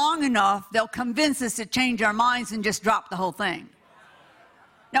waiting long enough, they'll convince us to change our minds and just drop the whole thing.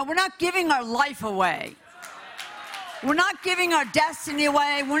 Now, we're not giving our life away. We're not giving our destiny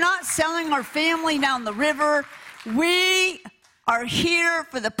away. We're not selling our family down the river. We are here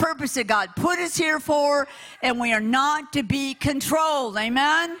for the purpose that God put us here for, and we are not to be controlled.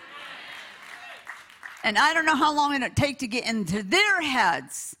 Amen? And I don't know how long it'll take to get into their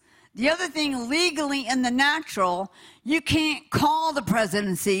heads. The other thing, legally in the natural, you can't call the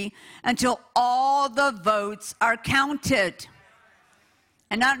presidency until all the votes are counted.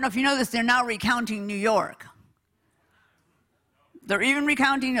 And I don't know if you know this, they're now recounting New York. They're even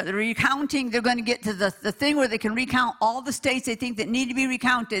recounting, they're going to get to the thing where they can recount all the states they think that need to be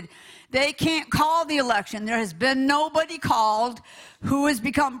recounted. They can't call the election. There has been nobody called who has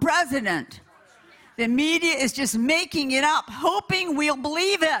become president. The media is just making it up, hoping we'll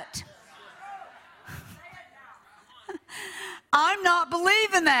believe it. I'm not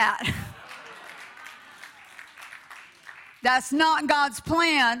believing that. That's not God's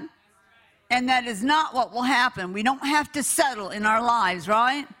plan, and that is not what will happen. We don't have to settle in our lives,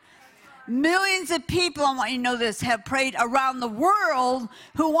 right? Millions of people, I want you to know this, have prayed around the world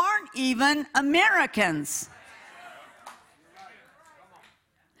who aren't even Americans.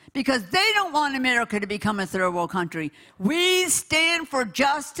 Because they don't want America to become a third world country. We stand for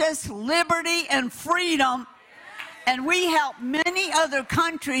justice, liberty, and freedom, and we help many other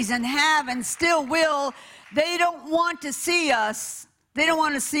countries and have and still will. They don't want to see us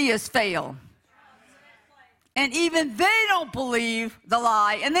fail. And even they don't believe the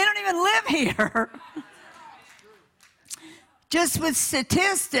lie, and they don't even live here. Just with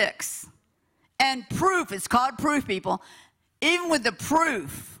statistics and proof, it's called proof, people. Even with the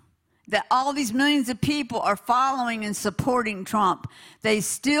proof that all these millions of people are following and supporting Trump, they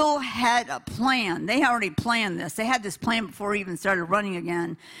still had a plan. They already planned this. They had this plan before he even started running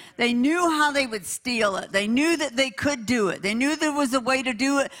again. They knew how they would steal it. They knew that they could do it. They knew there was a way to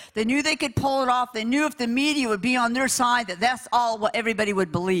do it. They knew they could pull it off. They knew if the media would be on their side, that that's all what everybody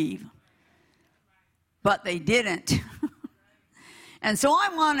would believe. But they didn't. And so I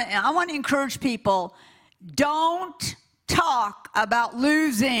want to encourage people, don't talk about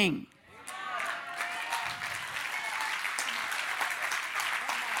losing.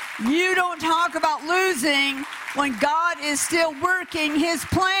 You don't talk about losing when God is still working his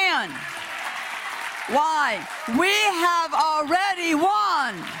plan. Why? We have already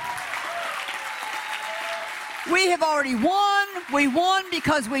won. We have already won. We won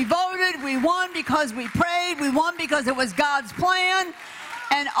because we voted. We won because we prayed. We won because it was God's plan.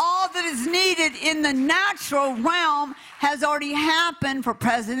 And all that is needed in the natural realm has already happened for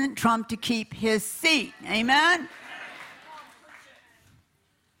President Trump to keep his seat. Amen?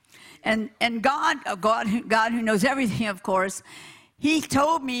 And God who knows everything, of course, he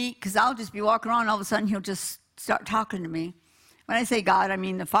told me, because I'll just be walking around, all of a sudden he'll just start talking to me. When I say God, I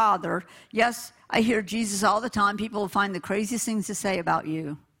mean the Father. Yes, I hear Jesus all the time. People will find the craziest things to say about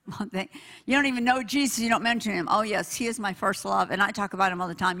you. You don't even know Jesus, you don't mention him. Oh yes, he is my first love, and I talk about him all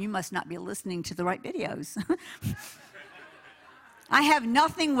the time. You must not be listening to the right videos. I have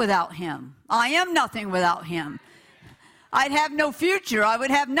nothing without him. I am nothing without him. I'd have no future. I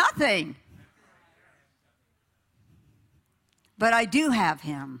would have nothing. But I do have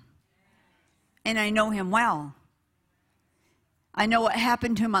him, and I know him well. I know what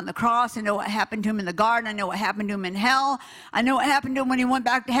happened to him on the cross. I know what happened to him in the garden. I know what happened to him in hell. I know what happened to him when he went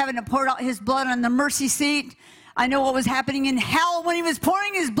back to heaven and poured out his blood on the mercy seat. I know what was happening in hell when he was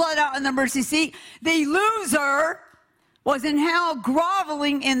pouring his blood out on the mercy seat. The loser was in hell,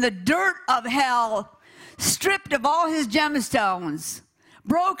 groveling in the dirt of hell, stripped of all his gemstones,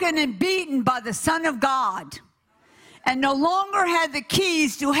 broken and beaten by the Son of God, and no longer had the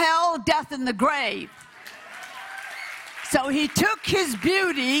keys to hell, death, and the grave. So he took his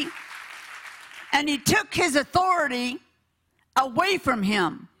beauty And he took his authority away from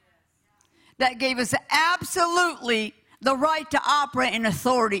him. That gave us absolutely the right to operate in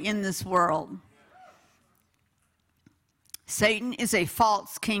authority in this world. Satan is a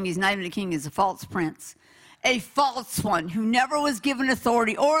false king. He's not even a king. He's a false prince. A false one who never was given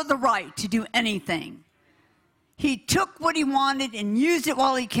authority or the right to do anything. He took what he wanted and used it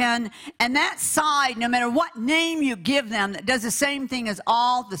while he can. And that side, no matter what name you give them, that does the same thing as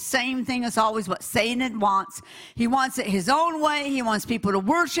all, the same thing as always, what Satan wants. He wants it his own way. He wants people to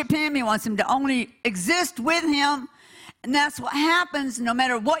worship him. He wants them to only exist with him. And that's what happens no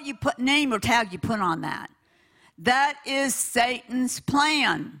matter what you put name or tag you put on that. That is Satan's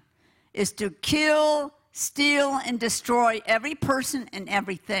plan, is to kill, steal, and destroy every person and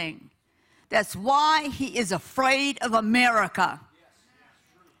everything. That's why he is afraid of America.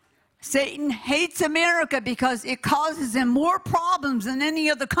 Satan hates America because it causes him more problems than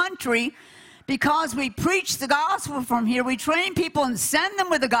any other country, because we preach the gospel from here. We train people and send them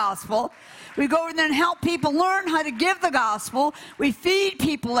with the gospel. We go over there and help people learn how to give the gospel. We feed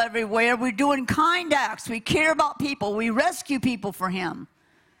people everywhere. We're doing kind acts. We care about people. We rescue people for him.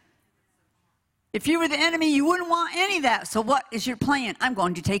 If you were the enemy, you wouldn't want any of that. So what is your plan? I'm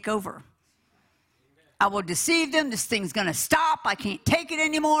going to take over. I will deceive them. This thing's going to stop. I can't take it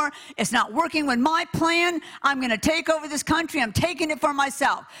anymore. It's not working with my plan. I'm going to take over this country. I'm taking it for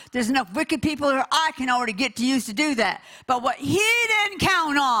myself. There's enough wicked people here I can already get to use to do that. But what he didn't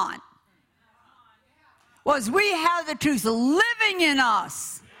count on was we have the truth living in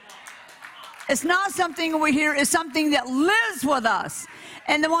us. It's not something we hear. It's something that lives with us.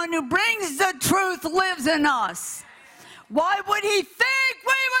 And the one who brings the truth lives in us. Why would he think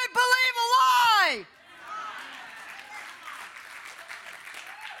we would believe a lie?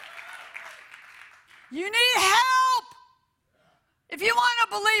 You need help if you want to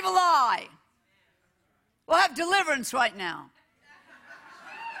believe a lie. We'll have deliverance right now.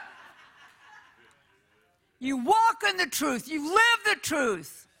 You walk in the truth. You live the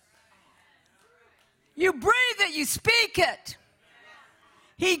truth. You breathe it. You speak it.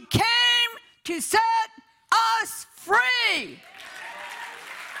 He came to set us free.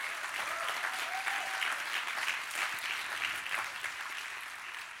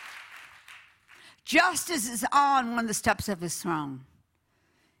 Justice is on one of the steps of his throne.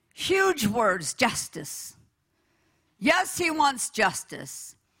 Huge words, justice. Yes, he wants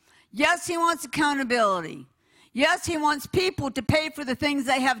justice. Yes, he wants accountability. Yes, he wants people to pay for the things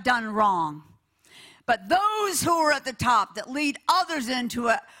they have done wrong. But those who are at the top that lead others into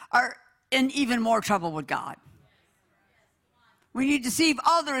it are in even more trouble with God. When you deceive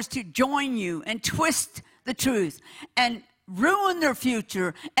others to join you and twist the truth and ruin their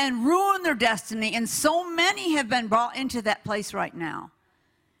future and ruin their destiny, and so many have been brought into that place right now.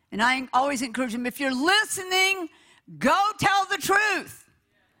 And I always encourage them, if you're listening, go tell the truth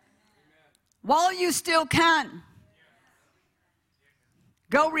while you still can.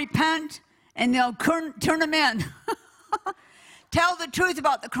 Go repent and they'll turn them in. Tell the truth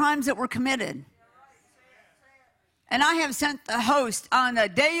about the crimes that were committed. And I have sent the host on a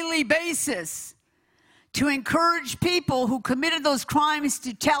daily basis to encourage people who committed those crimes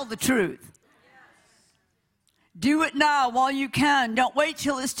to tell the truth. Do it now while you can. Don't wait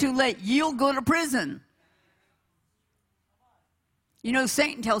till it's too late. You'll go to prison. You know,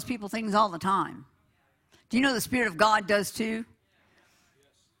 Satan tells people things all the time. Do you know the Spirit of God does too?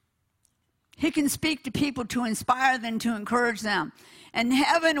 He can speak to people to inspire them, to encourage them. And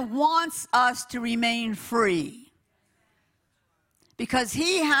heaven wants us to remain free. Because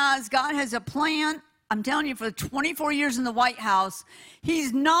God has a plan. I'm telling you, for 24 years in the White House,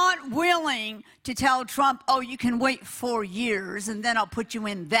 he's not willing to tell Trump, oh, you can wait 4 years and then I'll put you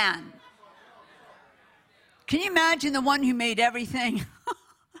in then. Can you imagine the one who made everything?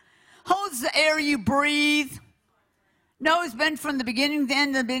 Holds the air you breathe. Knows Ben from the beginning to the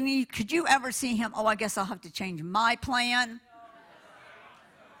end of the beginning. Could you ever see him? Oh, I guess I'll have to change my plan.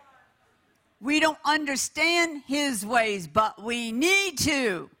 We don't understand his ways, but we need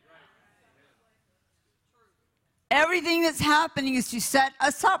to. Everything that's happening is to set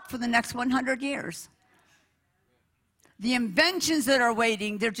us up for the next 100 years. The inventions that are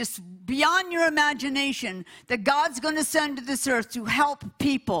waiting, they're just beyond your imagination, that God's going to send to this earth to help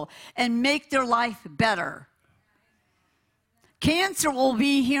people and make their life better. Cancer will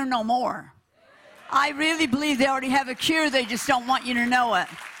be here no more. I really believe they already have a cure. They just don't want you to know it.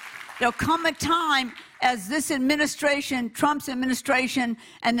 There'll come a time as this administration, Trump's administration,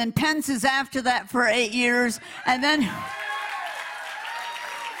 and then Pence's after that for 8 years, and then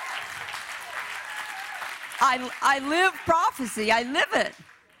I live prophecy. I live it.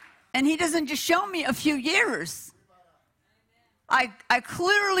 And he doesn't just show me a few years. I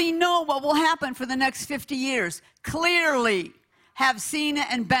clearly know what will happen for the next 50 years. Clearly have seen it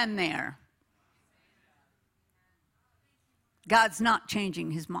and been there. God's not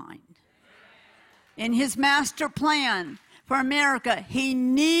changing his mind. In his master plan for America, he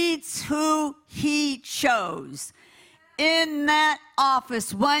needs who he chose in that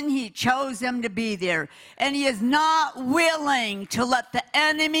office when he chose them to be there. And he is not willing to let the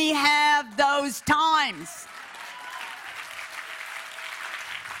enemy have those times.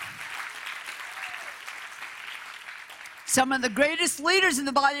 Some of the greatest leaders in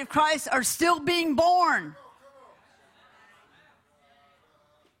the body of Christ are still being born.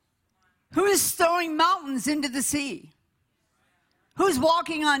 Who is throwing mountains into the sea? Who's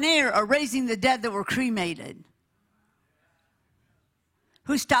walking on air or raising the dead that were cremated?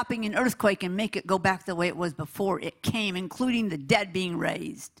 Who's stopping an earthquake and make it go back the way it was before it came, including the dead being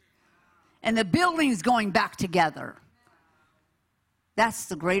raised? And the buildings going back together. That's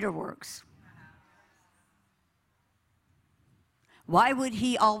the greater works. Why would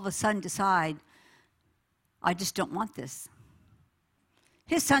he all of a sudden decide, I just don't want this?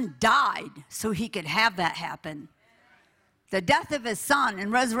 His son died so he could have that happen. The death of his son and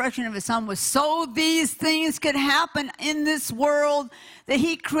resurrection of his son was so these things could happen in this world that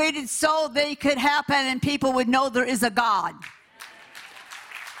he created so they could happen and people would know there is a God.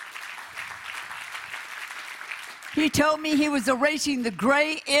 He told me he was erasing the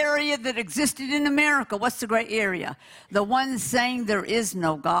gray area that existed in America. What's the gray area? The ones saying there is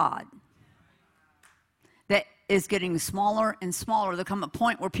no God. That is getting smaller and smaller. There'll come a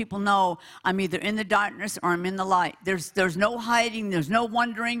point where people know I'm either in the darkness or I'm in the light. There's no hiding. There's no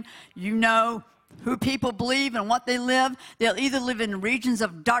wondering. You know who people believe and what they live. They'll either live in regions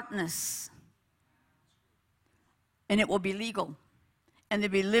of darkness, and it will be legal. And they'll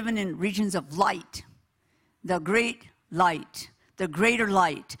be living in regions of light. The great light, the greater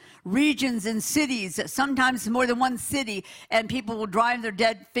light, regions and cities, sometimes more than one city, and people will drive their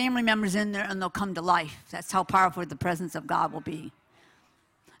dead family members in there and they'll come to life. That's how powerful the presence of God will be.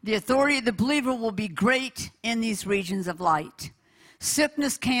 The authority of the believer will be great in these regions of light.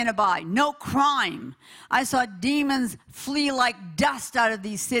 Sickness can't abide, no crime. I saw demons flee like dust out of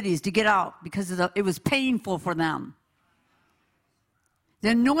these cities to get out because it was painful for them. The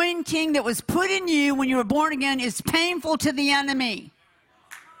anointing that was put in you when you were born again is painful to the enemy.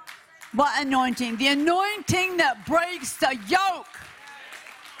 What anointing? The anointing that breaks the yoke.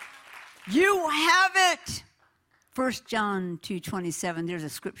 You have it. 1 John 2:27, there's a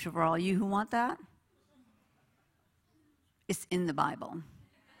scripture for all you who want that. It's in the Bible.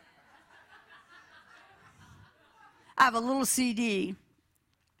 I have a little CD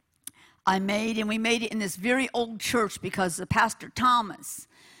I made, and we made it in this very old church because the Pastor Thomas,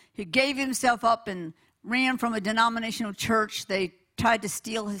 he gave himself up and ran from a denominational church. They tried to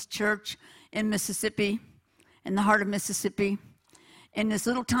steal his church in Mississippi, in the heart of Mississippi. In this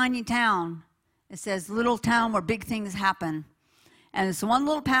little tiny town, it says, little town where big things happen. And this one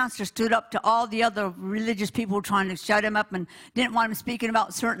little pastor stood up to all the other religious people trying to shut him up and didn't want him speaking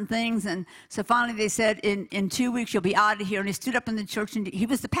about certain things. And so finally they said, in 2 weeks, you'll be out of here. And he stood up in the church, and he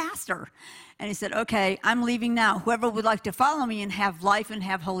was the pastor. And he said, okay, I'm leaving now. Whoever would like to follow me and have life and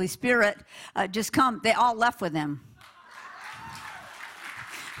have Holy Spirit, just come. They all left with him.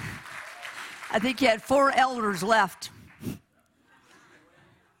 I think he had 4 elders left.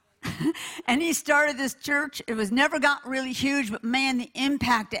 And he started this church. It was never got really huge, but man, the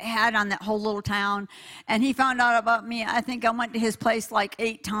impact it had on that whole little town. And he found out about me. I think I went to his place like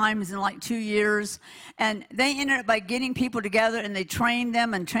 8 times in like 2 years. And they ended up by getting people together, and they trained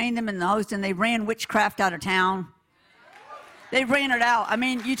them in the host, and they ran witchcraft out of town. They ran it out. I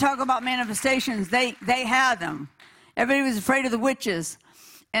mean, you talk about manifestations, they had them. Everybody was afraid of the witches.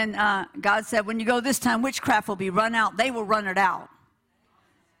 And God said, when you go this time, witchcraft will be run out. They will run it out.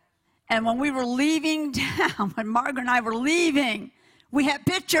 And when we were leaving town, when Margaret and I were leaving, we had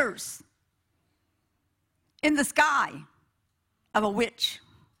pictures in the sky of a witch.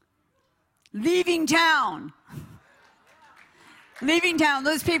 Leaving town. Leaving town.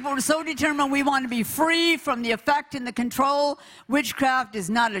 Those people were so determined we want to be free from the effect and the control. Witchcraft is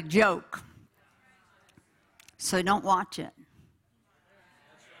not a joke. So don't watch it.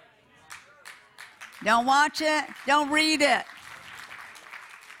 Don't watch it. Don't read it.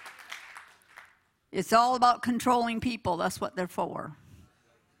 It's all about controlling people. That's what they're for.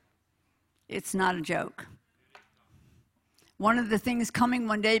 It's not a joke. One of the things coming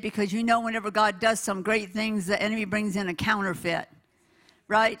one day, because you know whenever God does some great things, the enemy brings in a counterfeit.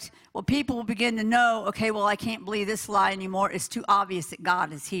 right? Well, people will begin to know, okay, well, I can't believe this lie anymore. It's too obvious that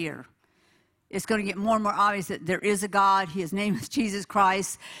God is here. It's going to get more and more obvious that there is a God. His name is Jesus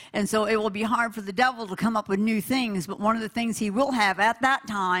Christ. And so it will be hard for the devil to come up with new things. But one of the things he will have at that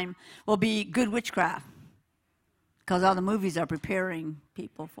time will be good witchcraft. Because all the movies are preparing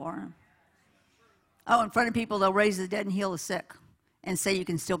people for him. Oh, in front of people, they'll raise the dead and heal the sick. And say you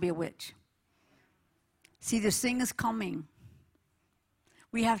can still be a witch. See, this thing is coming.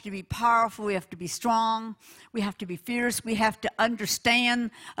 We have to be powerful. We have to be strong. We have to be fierce. We have to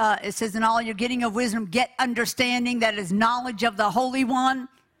understand. It says, in all you're getting of wisdom, get understanding. That is knowledge of the Holy One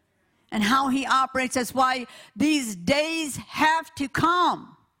and how he operates. That's why these days have to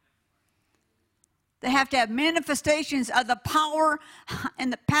come. They have to have manifestations of the power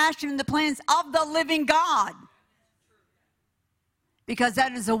and the passion and the plans of the living God. Because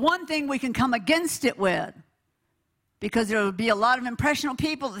that is the one thing we can come against it with. Because there will be a lot of impressionable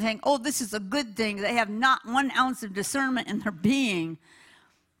people that think, oh, this is a good thing. They have not 1 ounce of discernment in their being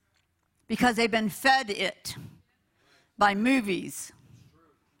because they've been fed it by movies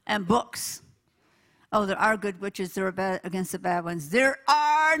and books. Oh, there are good witches. They're against the bad ones. There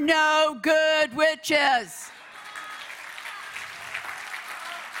are no good witches.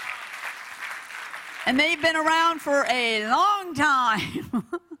 And they've been around for a long time.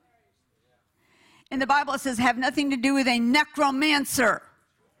 In the Bible, it says, have nothing to do with a necromancer.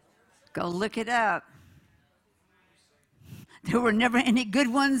 Go look it up. There were never any good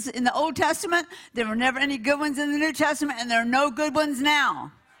ones in the Old Testament. There were never any good ones in the New Testament, and there are no good ones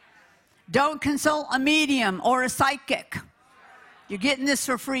now. Don't consult a medium or a psychic. You're getting this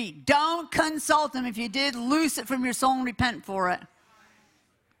for free. Don't consult them. If you did, loose it from your soul and repent for it.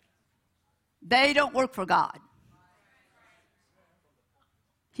 They don't work for God.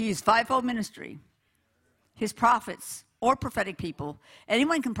 He's fivefold ministry. His prophets or prophetic people,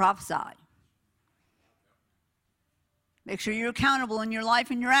 anyone can prophesy. Make sure you're accountable in your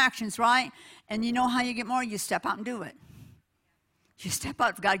life and your actions, right? And you know how you get more? You step out and do it. You step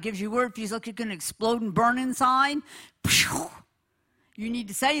out. If God gives you a word, if he's like you're going to explode and burn inside, you need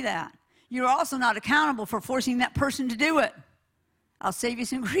to say that. You're also not accountable for forcing that person to do it. I'll save you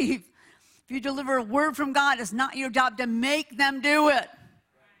some grief. If you deliver a word from God, it's not your job to make them do it.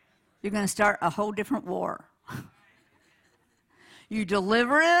 You're going to start a whole different war. You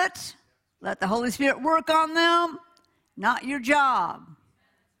deliver it, let the Holy Spirit work on them, not your job.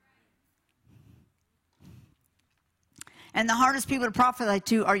 And the hardest people to prophesy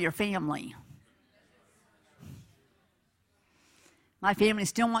to are your family. My family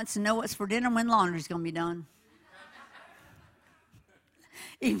still wants to know what's for dinner when laundry's going to be done.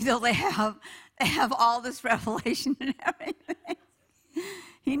 Even though they have all this revelation and everything.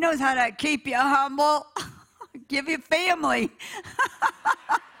 He knows how to keep you humble, give you family.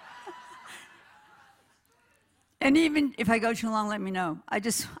 And even if I go too long, let me know. I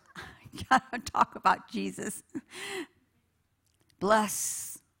just got to talk about Jesus.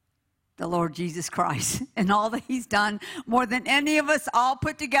 Bless the Lord Jesus Christ and all that he's done. More than any of us all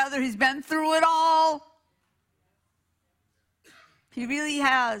put together. He's been through it all. He really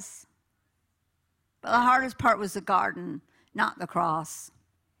has. But the hardest part was the garden, not the cross.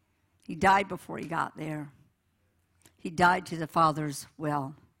 He died before he got there. He died to the Father's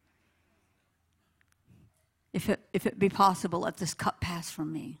will. If it be possible, let this cup pass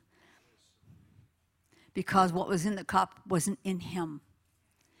from me. Because what was in the cup wasn't in him.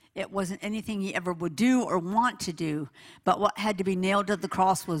 It wasn't anything he ever would do or want to do. But what had to be nailed to the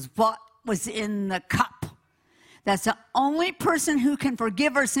cross was what was in the cup. That's the only person who can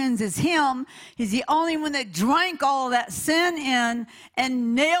forgive our sins is him. He's the only one that drank all of that sin in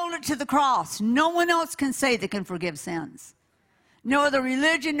and nailed it to the cross. No one else can say they can forgive sins. No other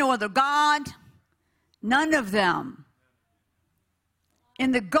religion, no other God, none of them.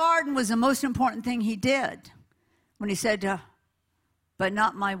 In the garden was the most important thing he did when he said, but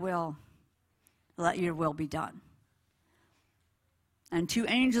not my will, let your will be done. And 2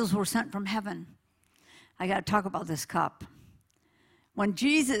 angels were sent from heaven. I got to talk about this cup. When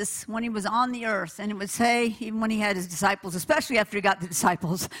Jesus, when he was on the earth, and it would say, even when he had his disciples, especially after he got the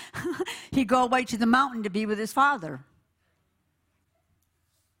disciples, he'd go away to the mountain to be with his Father.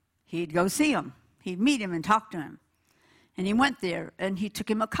 He'd go see him. He'd meet him and talk to him. And he went there, and he took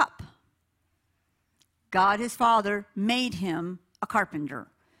him a cup. God, his Father, made him a carpenter.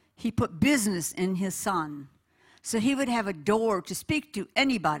 He put business in his Son. So he would have a door to speak to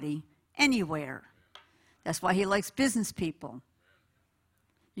anybody, anywhere. That's why he likes business people.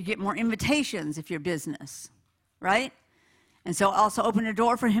 You get more invitations if you're business, right? And so it also opened a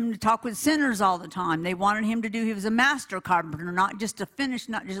door for him to talk with sinners all the time. They wanted him to do, he was a master carpenter, not just a finish,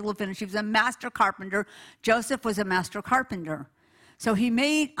 not just a little finish. He was a master carpenter. Joseph was a master carpenter. So he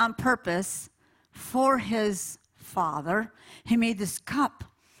made on purpose for his father, he made this cup.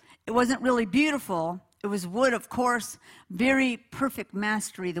 It wasn't really beautiful. It was wood, of course, very perfect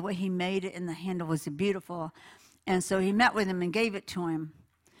mastery. The way he made it and the handle was beautiful. And so he met with him and gave it to him.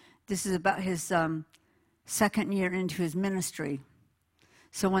 This is about his second year into his ministry.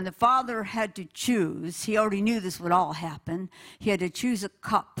 So when the father had to choose, he already knew this would all happen. He had to choose a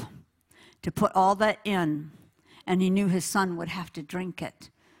cup to put all that in, and he knew his son would have to drink it,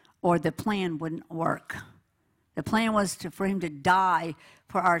 or the plan wouldn't work. The plan was for him to die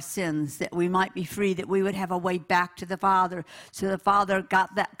for our sins, that we might be free, that we would have a way back to the Father. So the Father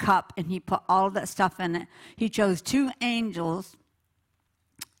got that cup, and he put all of that stuff in it. He chose 2 angels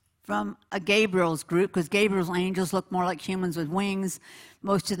from a Gabriel's group, because Gabriel's angels look more like humans with wings.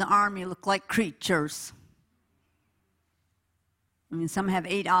 Most of the army look like creatures. I mean, some have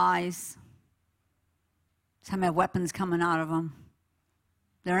 8 eyes. Some have weapons coming out of them.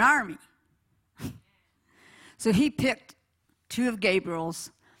 They're an army. So he picked 2 of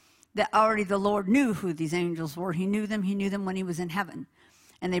Gabriel's that already the Lord knew who these angels were. He knew them when he was in heaven.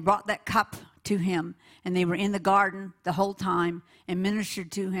 And they brought that cup to him, and they were in the garden the whole time and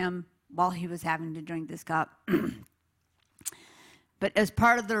ministered to him while he was having to drink this cup. But as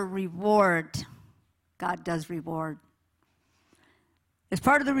part of the reward, God does reward. As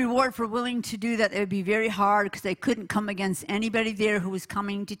part of the reward for willing to do that, it would be very hard because they couldn't come against anybody there who was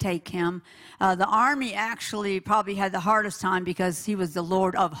coming to take him. The army actually probably had the hardest time because he was the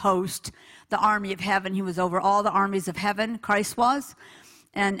Lord of hosts, the army of heaven. He was over all the armies of heaven, Christ was.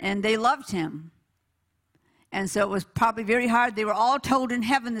 And they loved him. And so it was probably very hard. They were all told in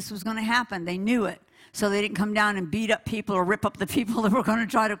heaven this was going to happen. They knew it. So they didn't come down and beat up people or rip up the people that were going to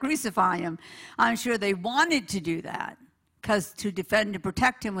try to crucify him. I'm sure they wanted to do that, because to defend and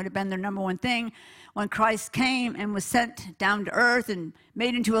protect him would have been their number one thing. When Christ came and was sent down to earth and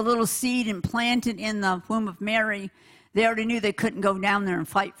made into a little seed and planted in the womb of Mary, they already knew they couldn't go down there and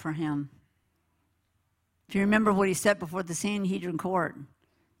fight for him. If you remember what he said before the Sanhedrin court,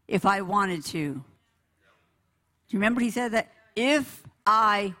 if I wanted to. Do you remember he said that? If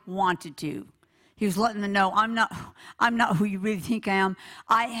I wanted to. He was letting them know, I'm not who you really think I am.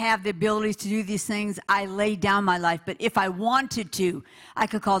 I have the abilities to do these things. I laid down my life. But if I wanted to, I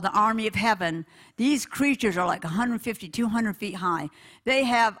could call the army of heaven. These creatures are like 150, 200 feet high. They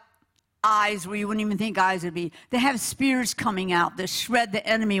have eyes where you wouldn't even think eyes would be. They have spears coming out that shred the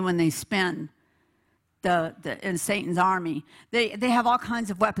enemy when they spin. In Satan's army. They have all kinds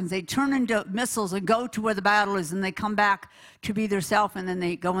of weapons. They turn into missiles and go to where the battle is, and they come back to be their self, and then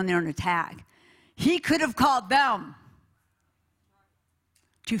they go in there and attack. He could have called them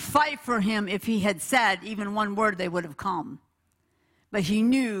to fight for him. If he had said even one word, they would have come. But he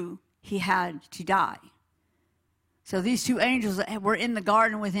knew he had to die. So these 2 angels that were in the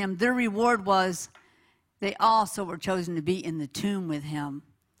garden with him, their reward was they also were chosen to be in the tomb with him.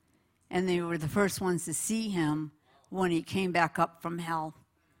 And they were the first ones to see him when he came back up from hell.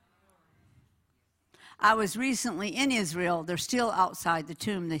 I was recently in Israel. They're still outside the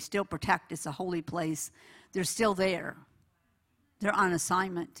tomb. They still protect. It's a holy place. They're still there. They're on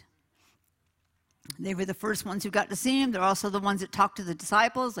assignment. They were the first ones who got to see him. They're also the ones that talked to the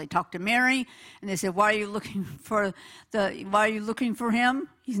disciples. They talked to Mary, and they said, why are you looking for him?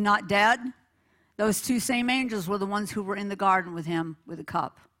 He's not dead. Those 2 same angels were the ones who were in the garden with him with a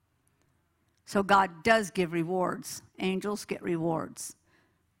cup. So God does give rewards. Angels get rewards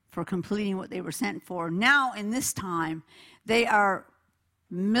for completing what they were sent for. Now, in this time,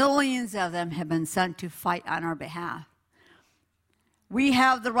 millions of them have been sent to fight on our behalf. We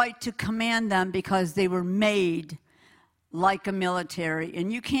have the right to command them because they were made like a military.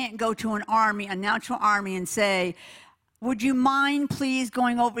 And you can't go to an army, a natural army, and say, would you mind please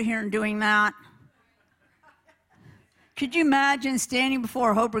going over here and doing that? Could you imagine standing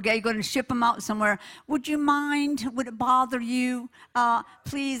before a whole brigade going to ship them out somewhere? Would you mind? Would it bother you?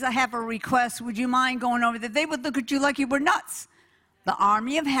 Please, I have a request. Would you mind going over there? They would look at you like you were nuts. The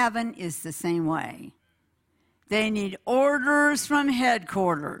army of heaven is the same way. They need orders from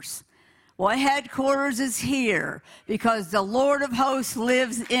headquarters. Well, headquarters is here because the Lord of hosts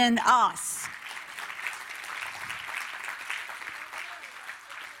lives in us.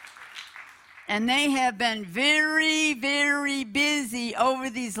 And they have been very, very busy over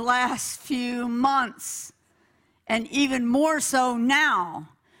these last few months, and even more so now,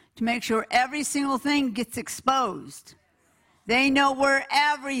 to make sure every single thing gets exposed. They know where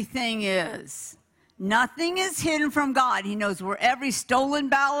everything is. Nothing is hidden from God. He knows where every stolen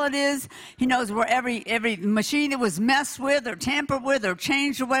ballot is. He knows where every machine that was messed with or tampered with or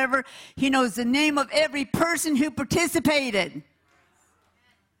changed or whatever. He knows the name of every person who participated.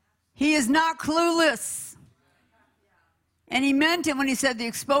 He is not clueless. And he meant it when he said the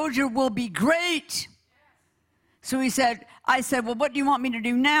exposure will be great. So I said, well, what do you want me to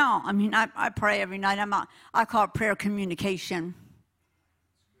do now? I mean, I pray every night. I call it prayer communication.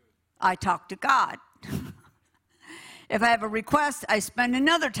 I talk to God. If I have a request, I spend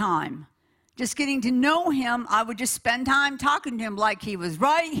another time just getting to know him. I would just spend time talking to him like he was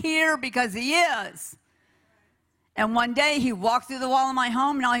right here, because he is. And one day he walked through the wall of my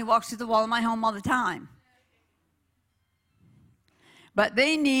home. Now he walks through the wall of my home all the time. But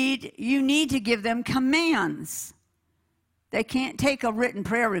you need to give them commands. They can't take a written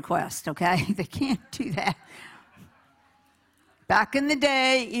prayer request, okay? They can't do that. Back in the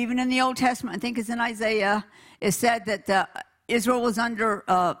day, even in the Old Testament, I think it's in Isaiah, it said that Israel was under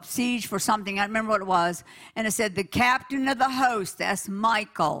siege for something. I don't remember what it was. And it said the captain of the host, that's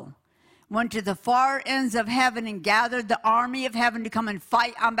Michael, went to the far ends of heaven and gathered the army of heaven to come and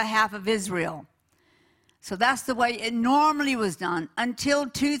fight on behalf of Israel. So that's the way it normally was done until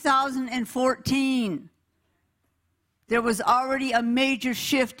 2014. There was already a major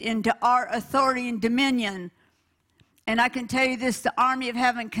shift into our authority and dominion. And I can tell you this, the army of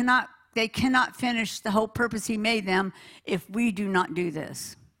heaven cannot finish the whole purpose he made them if we do not do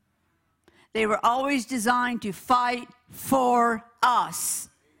this. They were always designed to fight for us.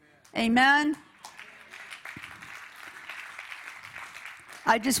 Amen?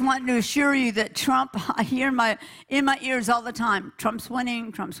 I just want to assure you that Trump, I hear in my ears all the time, Trump's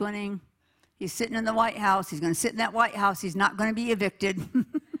winning, Trump's winning. He's sitting in the White House. He's going to sit in that White House. He's not going to be evicted.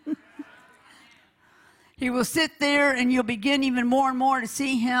 He will sit there, and you'll begin even more and more to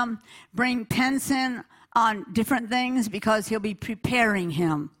see him bring pence in on different things, because he'll be preparing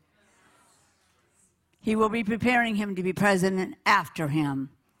him. He will be preparing him to be president after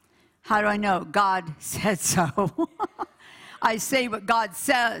him. How do I know? God said so. I say what God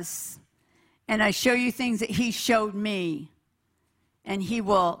says, and I show you things that he showed me, and he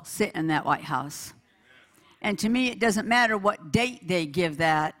will sit in that White House. And to me, it doesn't matter what date they give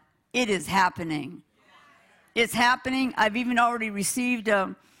that. It is happening. It's happening. I've even already received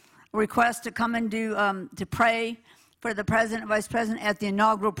a request to come and to pray for the president and vice president at the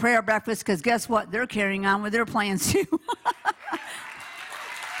inaugural prayer breakfast, because guess what? They're carrying on with their plans too.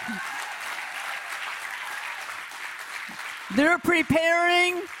 They're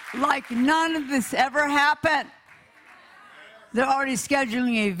preparing like none of this ever happened. They're already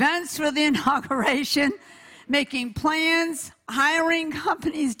scheduling events for the inauguration, making plans, hiring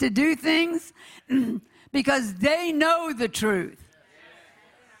companies to do things, because they know the truth.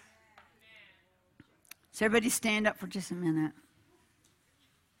 So everybody stand up for just a minute.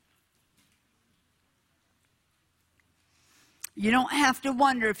 You don't have to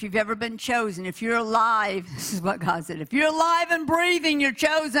wonder if you've ever been chosen. If you're alive, this is what God said. If you're alive and breathing, you're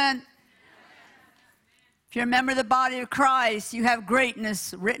chosen. If you're a member of the body of Christ, you have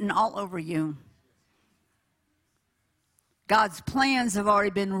greatness written all over you. God's plans have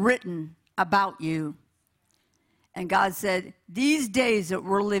already been written about you. And God said, these days that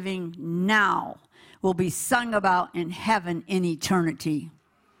we're living now will be sung about in heaven in eternity.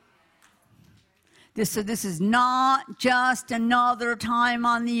 This is not just another time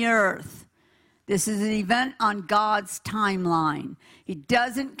on the earth. This is an event on God's timeline. He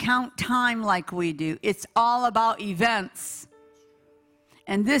doesn't count time like we do. It's all about events.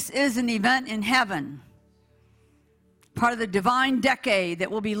 And this is an event in heaven. Part of the divine decade that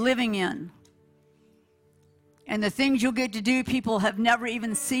we'll be living in. And the things you'll get to do, people have never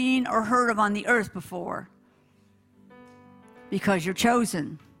even seen or heard of on the earth before. Because you're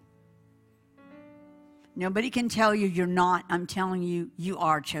chosen. Nobody can tell you you're not. I'm telling you, you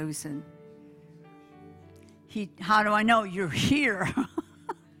are chosen. How do I know? You're here.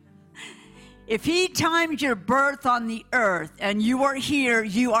 If he timed your birth on the earth and you are here,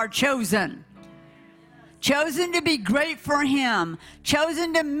 you are chosen. Chosen to be great for him.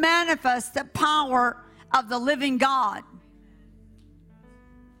 Chosen to manifest the power of the living God.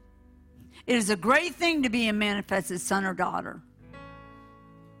 It is a great thing to be a manifested son or daughter.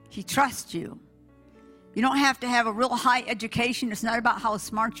 He trusts you. You don't have to have a real high education. It's not about how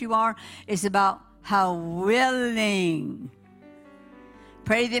smart you are. It's about how willing.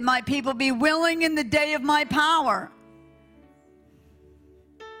 Pray that my people be willing in the day of my power.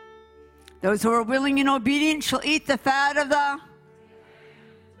 Those who are willing and obedient shall eat the fat of the...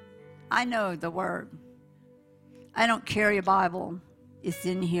 I know the word. I don't carry a Bible. It's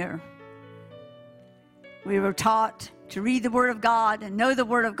in here. We were taught to read the Word of God and know the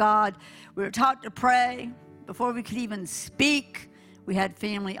Word of God. We were taught to pray. Before we could even speak, we had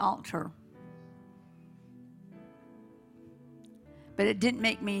family altar. But it didn't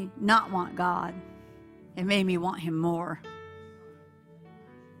make me not want God. It made me want Him more.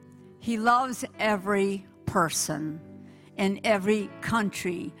 He loves every person in every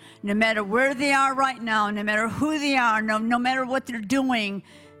country, no matter where they are right now, no matter who they are, no matter what they're doing.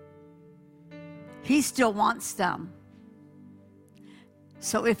 He still wants them.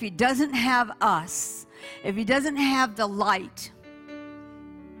 So if He doesn't have us, if He doesn't have the light,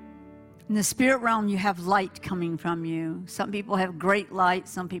 in the spirit realm, you have light coming from you. Some people have great light.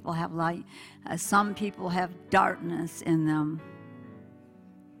 Some people have light. Some people have darkness in them.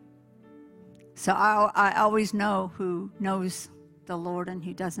 So I always know who knows the Lord and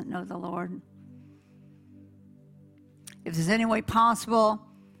who doesn't know the Lord. If there's any way possible,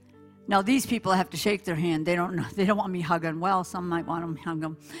 now these people have to shake their hand. They don't know. They don't want me hugging. Well, some might want them to hug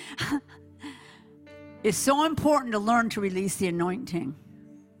them. It's so important to learn to release the anointing.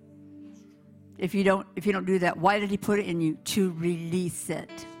 If you don't do that, why did He put it in you? To release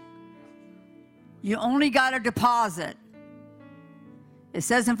it. You only got a deposit. It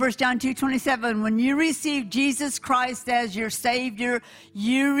says in 1 John 2:27, when you receive Jesus Christ as your Savior,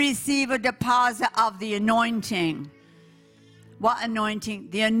 you receive a deposit of the anointing. What anointing?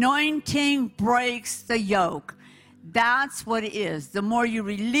 The anointing breaks the yoke. That's what it is. The more you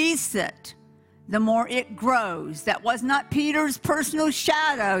release it, the more it grows. That was not Peter's personal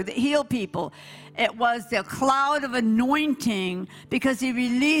shadow that healed people. It was the cloud of anointing, because he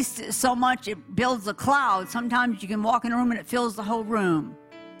released it so much it builds a cloud. Sometimes you can walk in a room and it fills the whole room.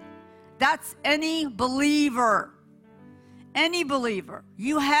 That's any believer. Any believer.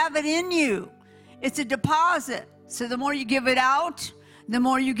 You have it in you. It's a deposit. So the more you give it out, the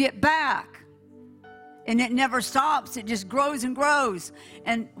more you get back. And it never stops. It just grows and grows.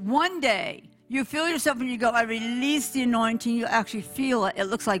 And one day, you feel yourself and you go, I release the anointing. You actually feel it. It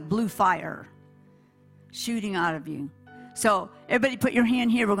looks like blue fire shooting out of you. So everybody put your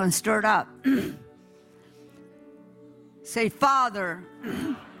hand here. We're going to stir it up. Say, Father,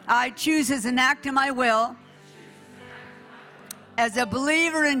 I choose as an act of my will, as a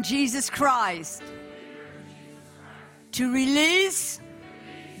believer in Jesus Christ, to release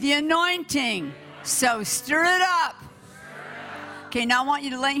the anointing. So stir it up. Okay, now I want you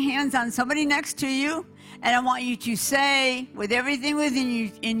to lay hands on somebody next to you, and I want you to say, with everything within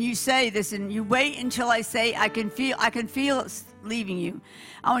you, and you say this, and you wait until I say, I can feel it leaving you.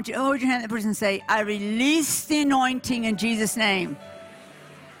 I want you to hold your hand at the person and say, I release the anointing in Jesus' name.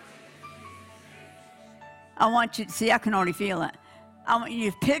 I want you to see, I can already feel it. I want you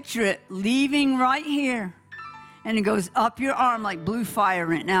to picture it leaving right here, and it goes up your arm like blue fire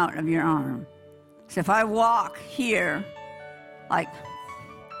right out of your arm. So if I walk here, like,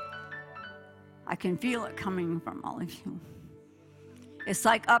 I can feel it coming from all of you. It's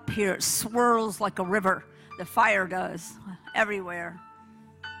like up here, it swirls like a river. The fire does everywhere.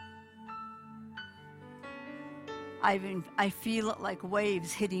 I feel it like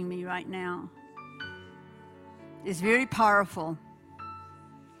waves hitting me right now. It's very powerful.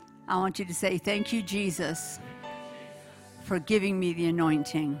 I want you to say, thank you, Jesus, for giving me the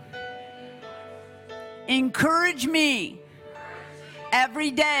anointing. Encourage me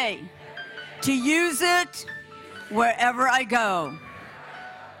every day to use it wherever I go.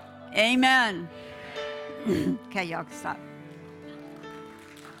 Amen. Okay, y'all can stop.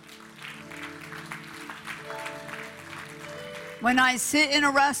 When I sit in a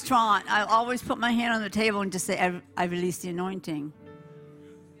restaurant, I always put my hand on the table and just say, I release the anointing.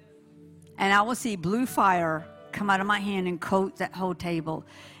 And I will see blue fire come out of my hand and coat that whole table.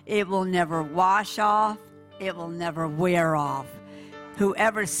 It will never wash off. It will never wear off.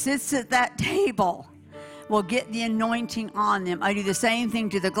 Whoever sits at that table will get the anointing on them. I do the same thing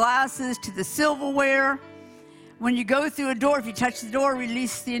to the glasses, to the silverware. When you go through a door, if you touch the door,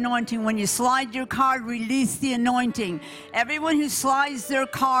 release the anointing. When you slide your card, release the anointing. Everyone who slides their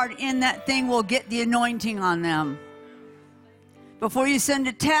card in that thing will get the anointing on them. Before you send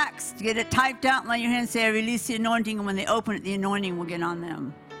a text, get it typed out and let your hand say, I release the anointing. And when they open it, the anointing will get on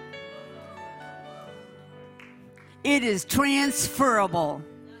them. It is transferable.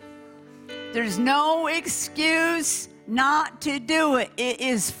 There's no excuse not to do it. It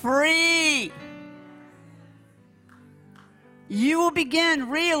is free. You will begin,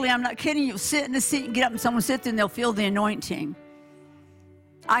 really, I'm not kidding, you'll sit in the seat and get up and someone sits there and they'll feel the anointing.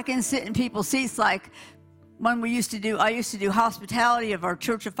 I can sit in people's seats like when I used to do hospitality of our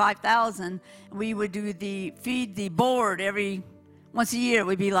church of 5,000. We would do feed the board once a year. It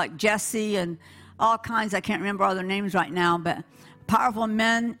would be like Jesse and all kinds. I can't remember all their names right now, but powerful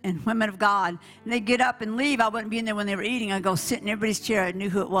men and women of God. And they'd get up and leave. I wouldn't be in there when they were eating. I'd go sit in everybody's chair. I knew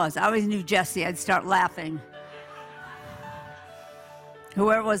who it was. I always knew Jesse. I'd start laughing.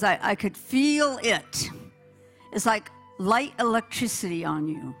 Whoever it was, I could feel it. It's like light electricity on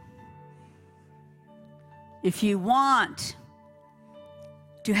you. If you want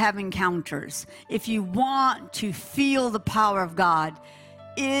to have encounters, if you want to feel the power of God,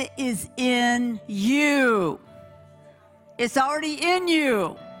 it is in you. It's already in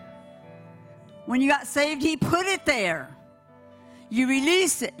you. When you got saved, He put it there. You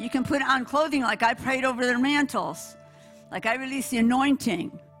release it. You can put it on clothing like I prayed over their mantles. Like I release the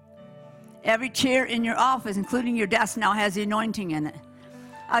anointing. Every chair in your office, including your desk, now has the anointing in it.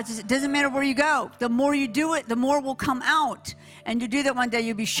 It doesn't matter where you go. The more you do it, the more will come out. And you do that one day,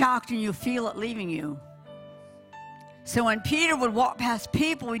 you'll be shocked and you'll feel it leaving you. So when Peter would walk past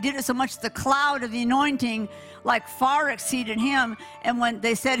people, he did it so much the cloud of the anointing like far exceeded him. And when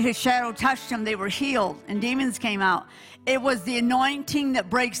they said his shadow touched him, they were healed and demons came out. It was the anointing that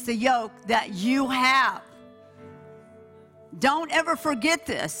breaks the yoke that you have. Don't ever forget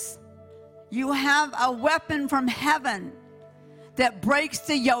this. You have a weapon from heaven that breaks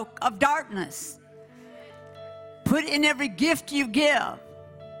the yoke of darkness. Put in every gift you give.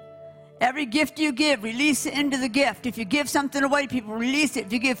 Every gift you give, release it into the gift. If you give something away to people, release it.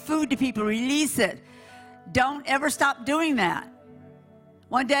 If you give food to people, release it. Don't ever stop doing that.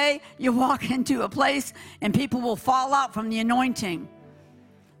 One day, you walk into a place and people will fall out from the anointing.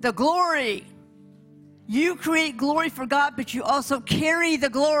 The glory. You create glory for God, but you also carry the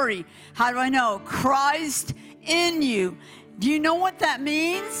glory. How do I know? Christ in you. Do you know what that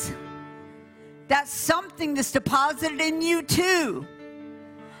means? That's something that's deposited in you too.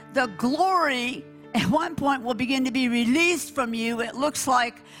 The glory at one point will begin to be released from you. It looks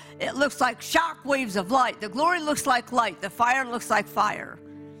like shock waves of light. The glory looks like light. The fire looks like fire.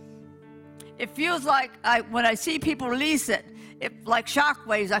 It feels like when I see people release it, like shock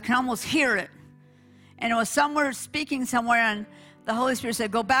waves, I can almost hear it. And it was somewhere speaking somewhere, and the Holy Spirit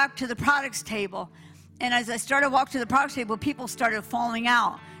said, go back to the products table. And as I started walking to the products table, people started falling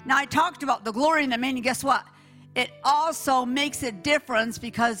out. Now, I talked about the glory in the meaning. Guess what? It also makes a difference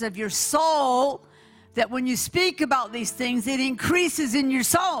because of your soul, that when you speak about these things, it increases in your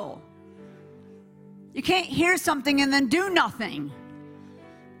soul. You can't hear something and then do nothing.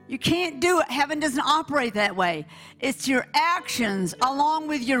 You can't do it. Heaven doesn't operate that way. It's your actions along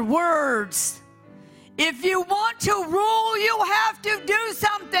with your words. If you want to rule, you have to do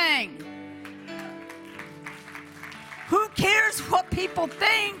something. Who cares what people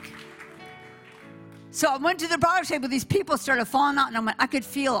think? So I went to the product table. These people started falling out, and I could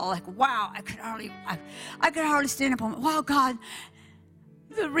feel it. Like, wow, I could hardly stand up. I went, wow, God,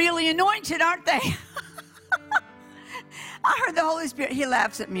 they're really anointed, aren't they? I heard the Holy Spirit. He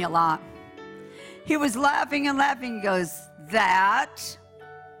laughs at me a lot. He was laughing and laughing. He goes, that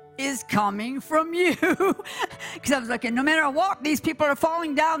is coming from you. Because I was like, no matter I walk, these people are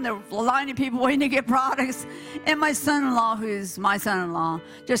falling down. They're a line of people waiting to get products. And my son-in-law, who's my son-in-law,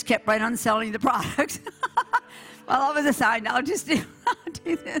 just kept right on selling the products. Well, I was aside, I'll do this.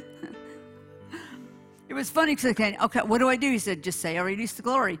 It was funny because I said, okay, what do I do? He said, just say, I release the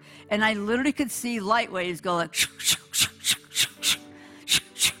glory. And I literally could see light waves go like,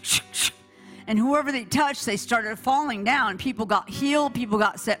 and whoever they touched, they started falling down. People got healed. People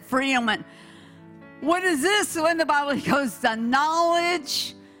got set free. And went, what is this? So in the Bible, it goes, the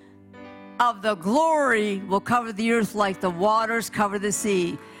knowledge of the glory will cover the earth like the waters cover the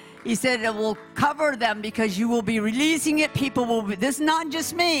sea. He said it will cover them because you will be releasing it. People will be, this is not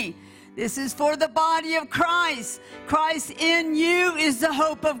just me. This is for the body of Christ. Christ in you is the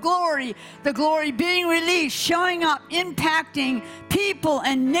hope of glory. The glory being released, showing up, impacting people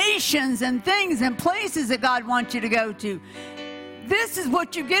and nations and things and places that God wants you to go to. This is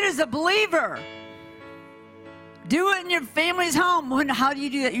what you get as a believer. Do it in your family's home. How do you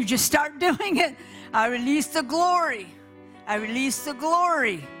do that? You just start doing it. I release the glory. I release the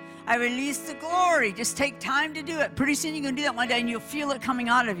glory. I release the glory. Just take time to do it. Pretty soon you're going to do that one day and you'll feel it coming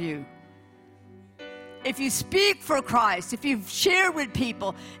out of you. If you speak for Christ, if you share with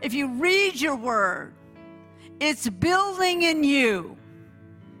people, if you read your word, it's building in you.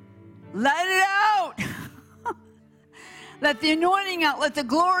 Let it out. Let the anointing out. Let the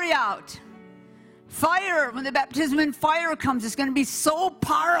glory out. Fire, when the baptism in fire comes, it's going to be so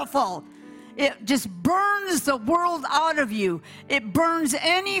powerful. It just burns the world out of you. It burns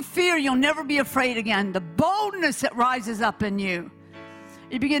any fear. You'll never be afraid again. The boldness that rises up in you.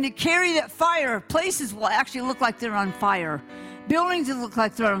 You begin to carry that fire. Places will actually look like they're on fire buildings that look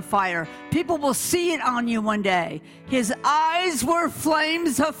like they're on fire. People will see it on you one day. His eyes were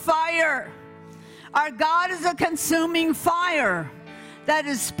flames of fire. Our God is a consuming fire. That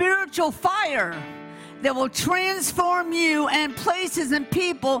is spiritual fire that will transform you and places and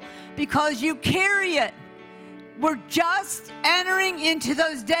people because you carry it. We're just entering into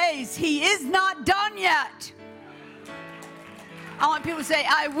those days. He is not done yet. I want people to say,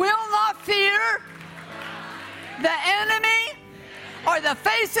 I will not fear the enemy or the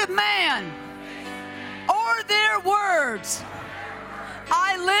face of man or their words.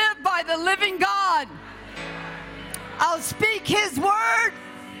 I live by the living God. I'll speak his word.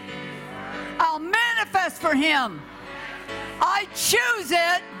 I'll manifest for him. I choose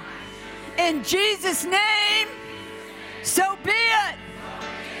it in Jesus' name. So be it.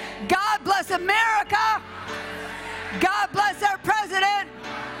 God bless America. God bless our president.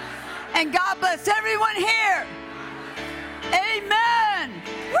 And God bless everyone here. Amen.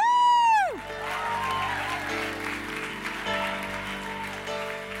 Woo!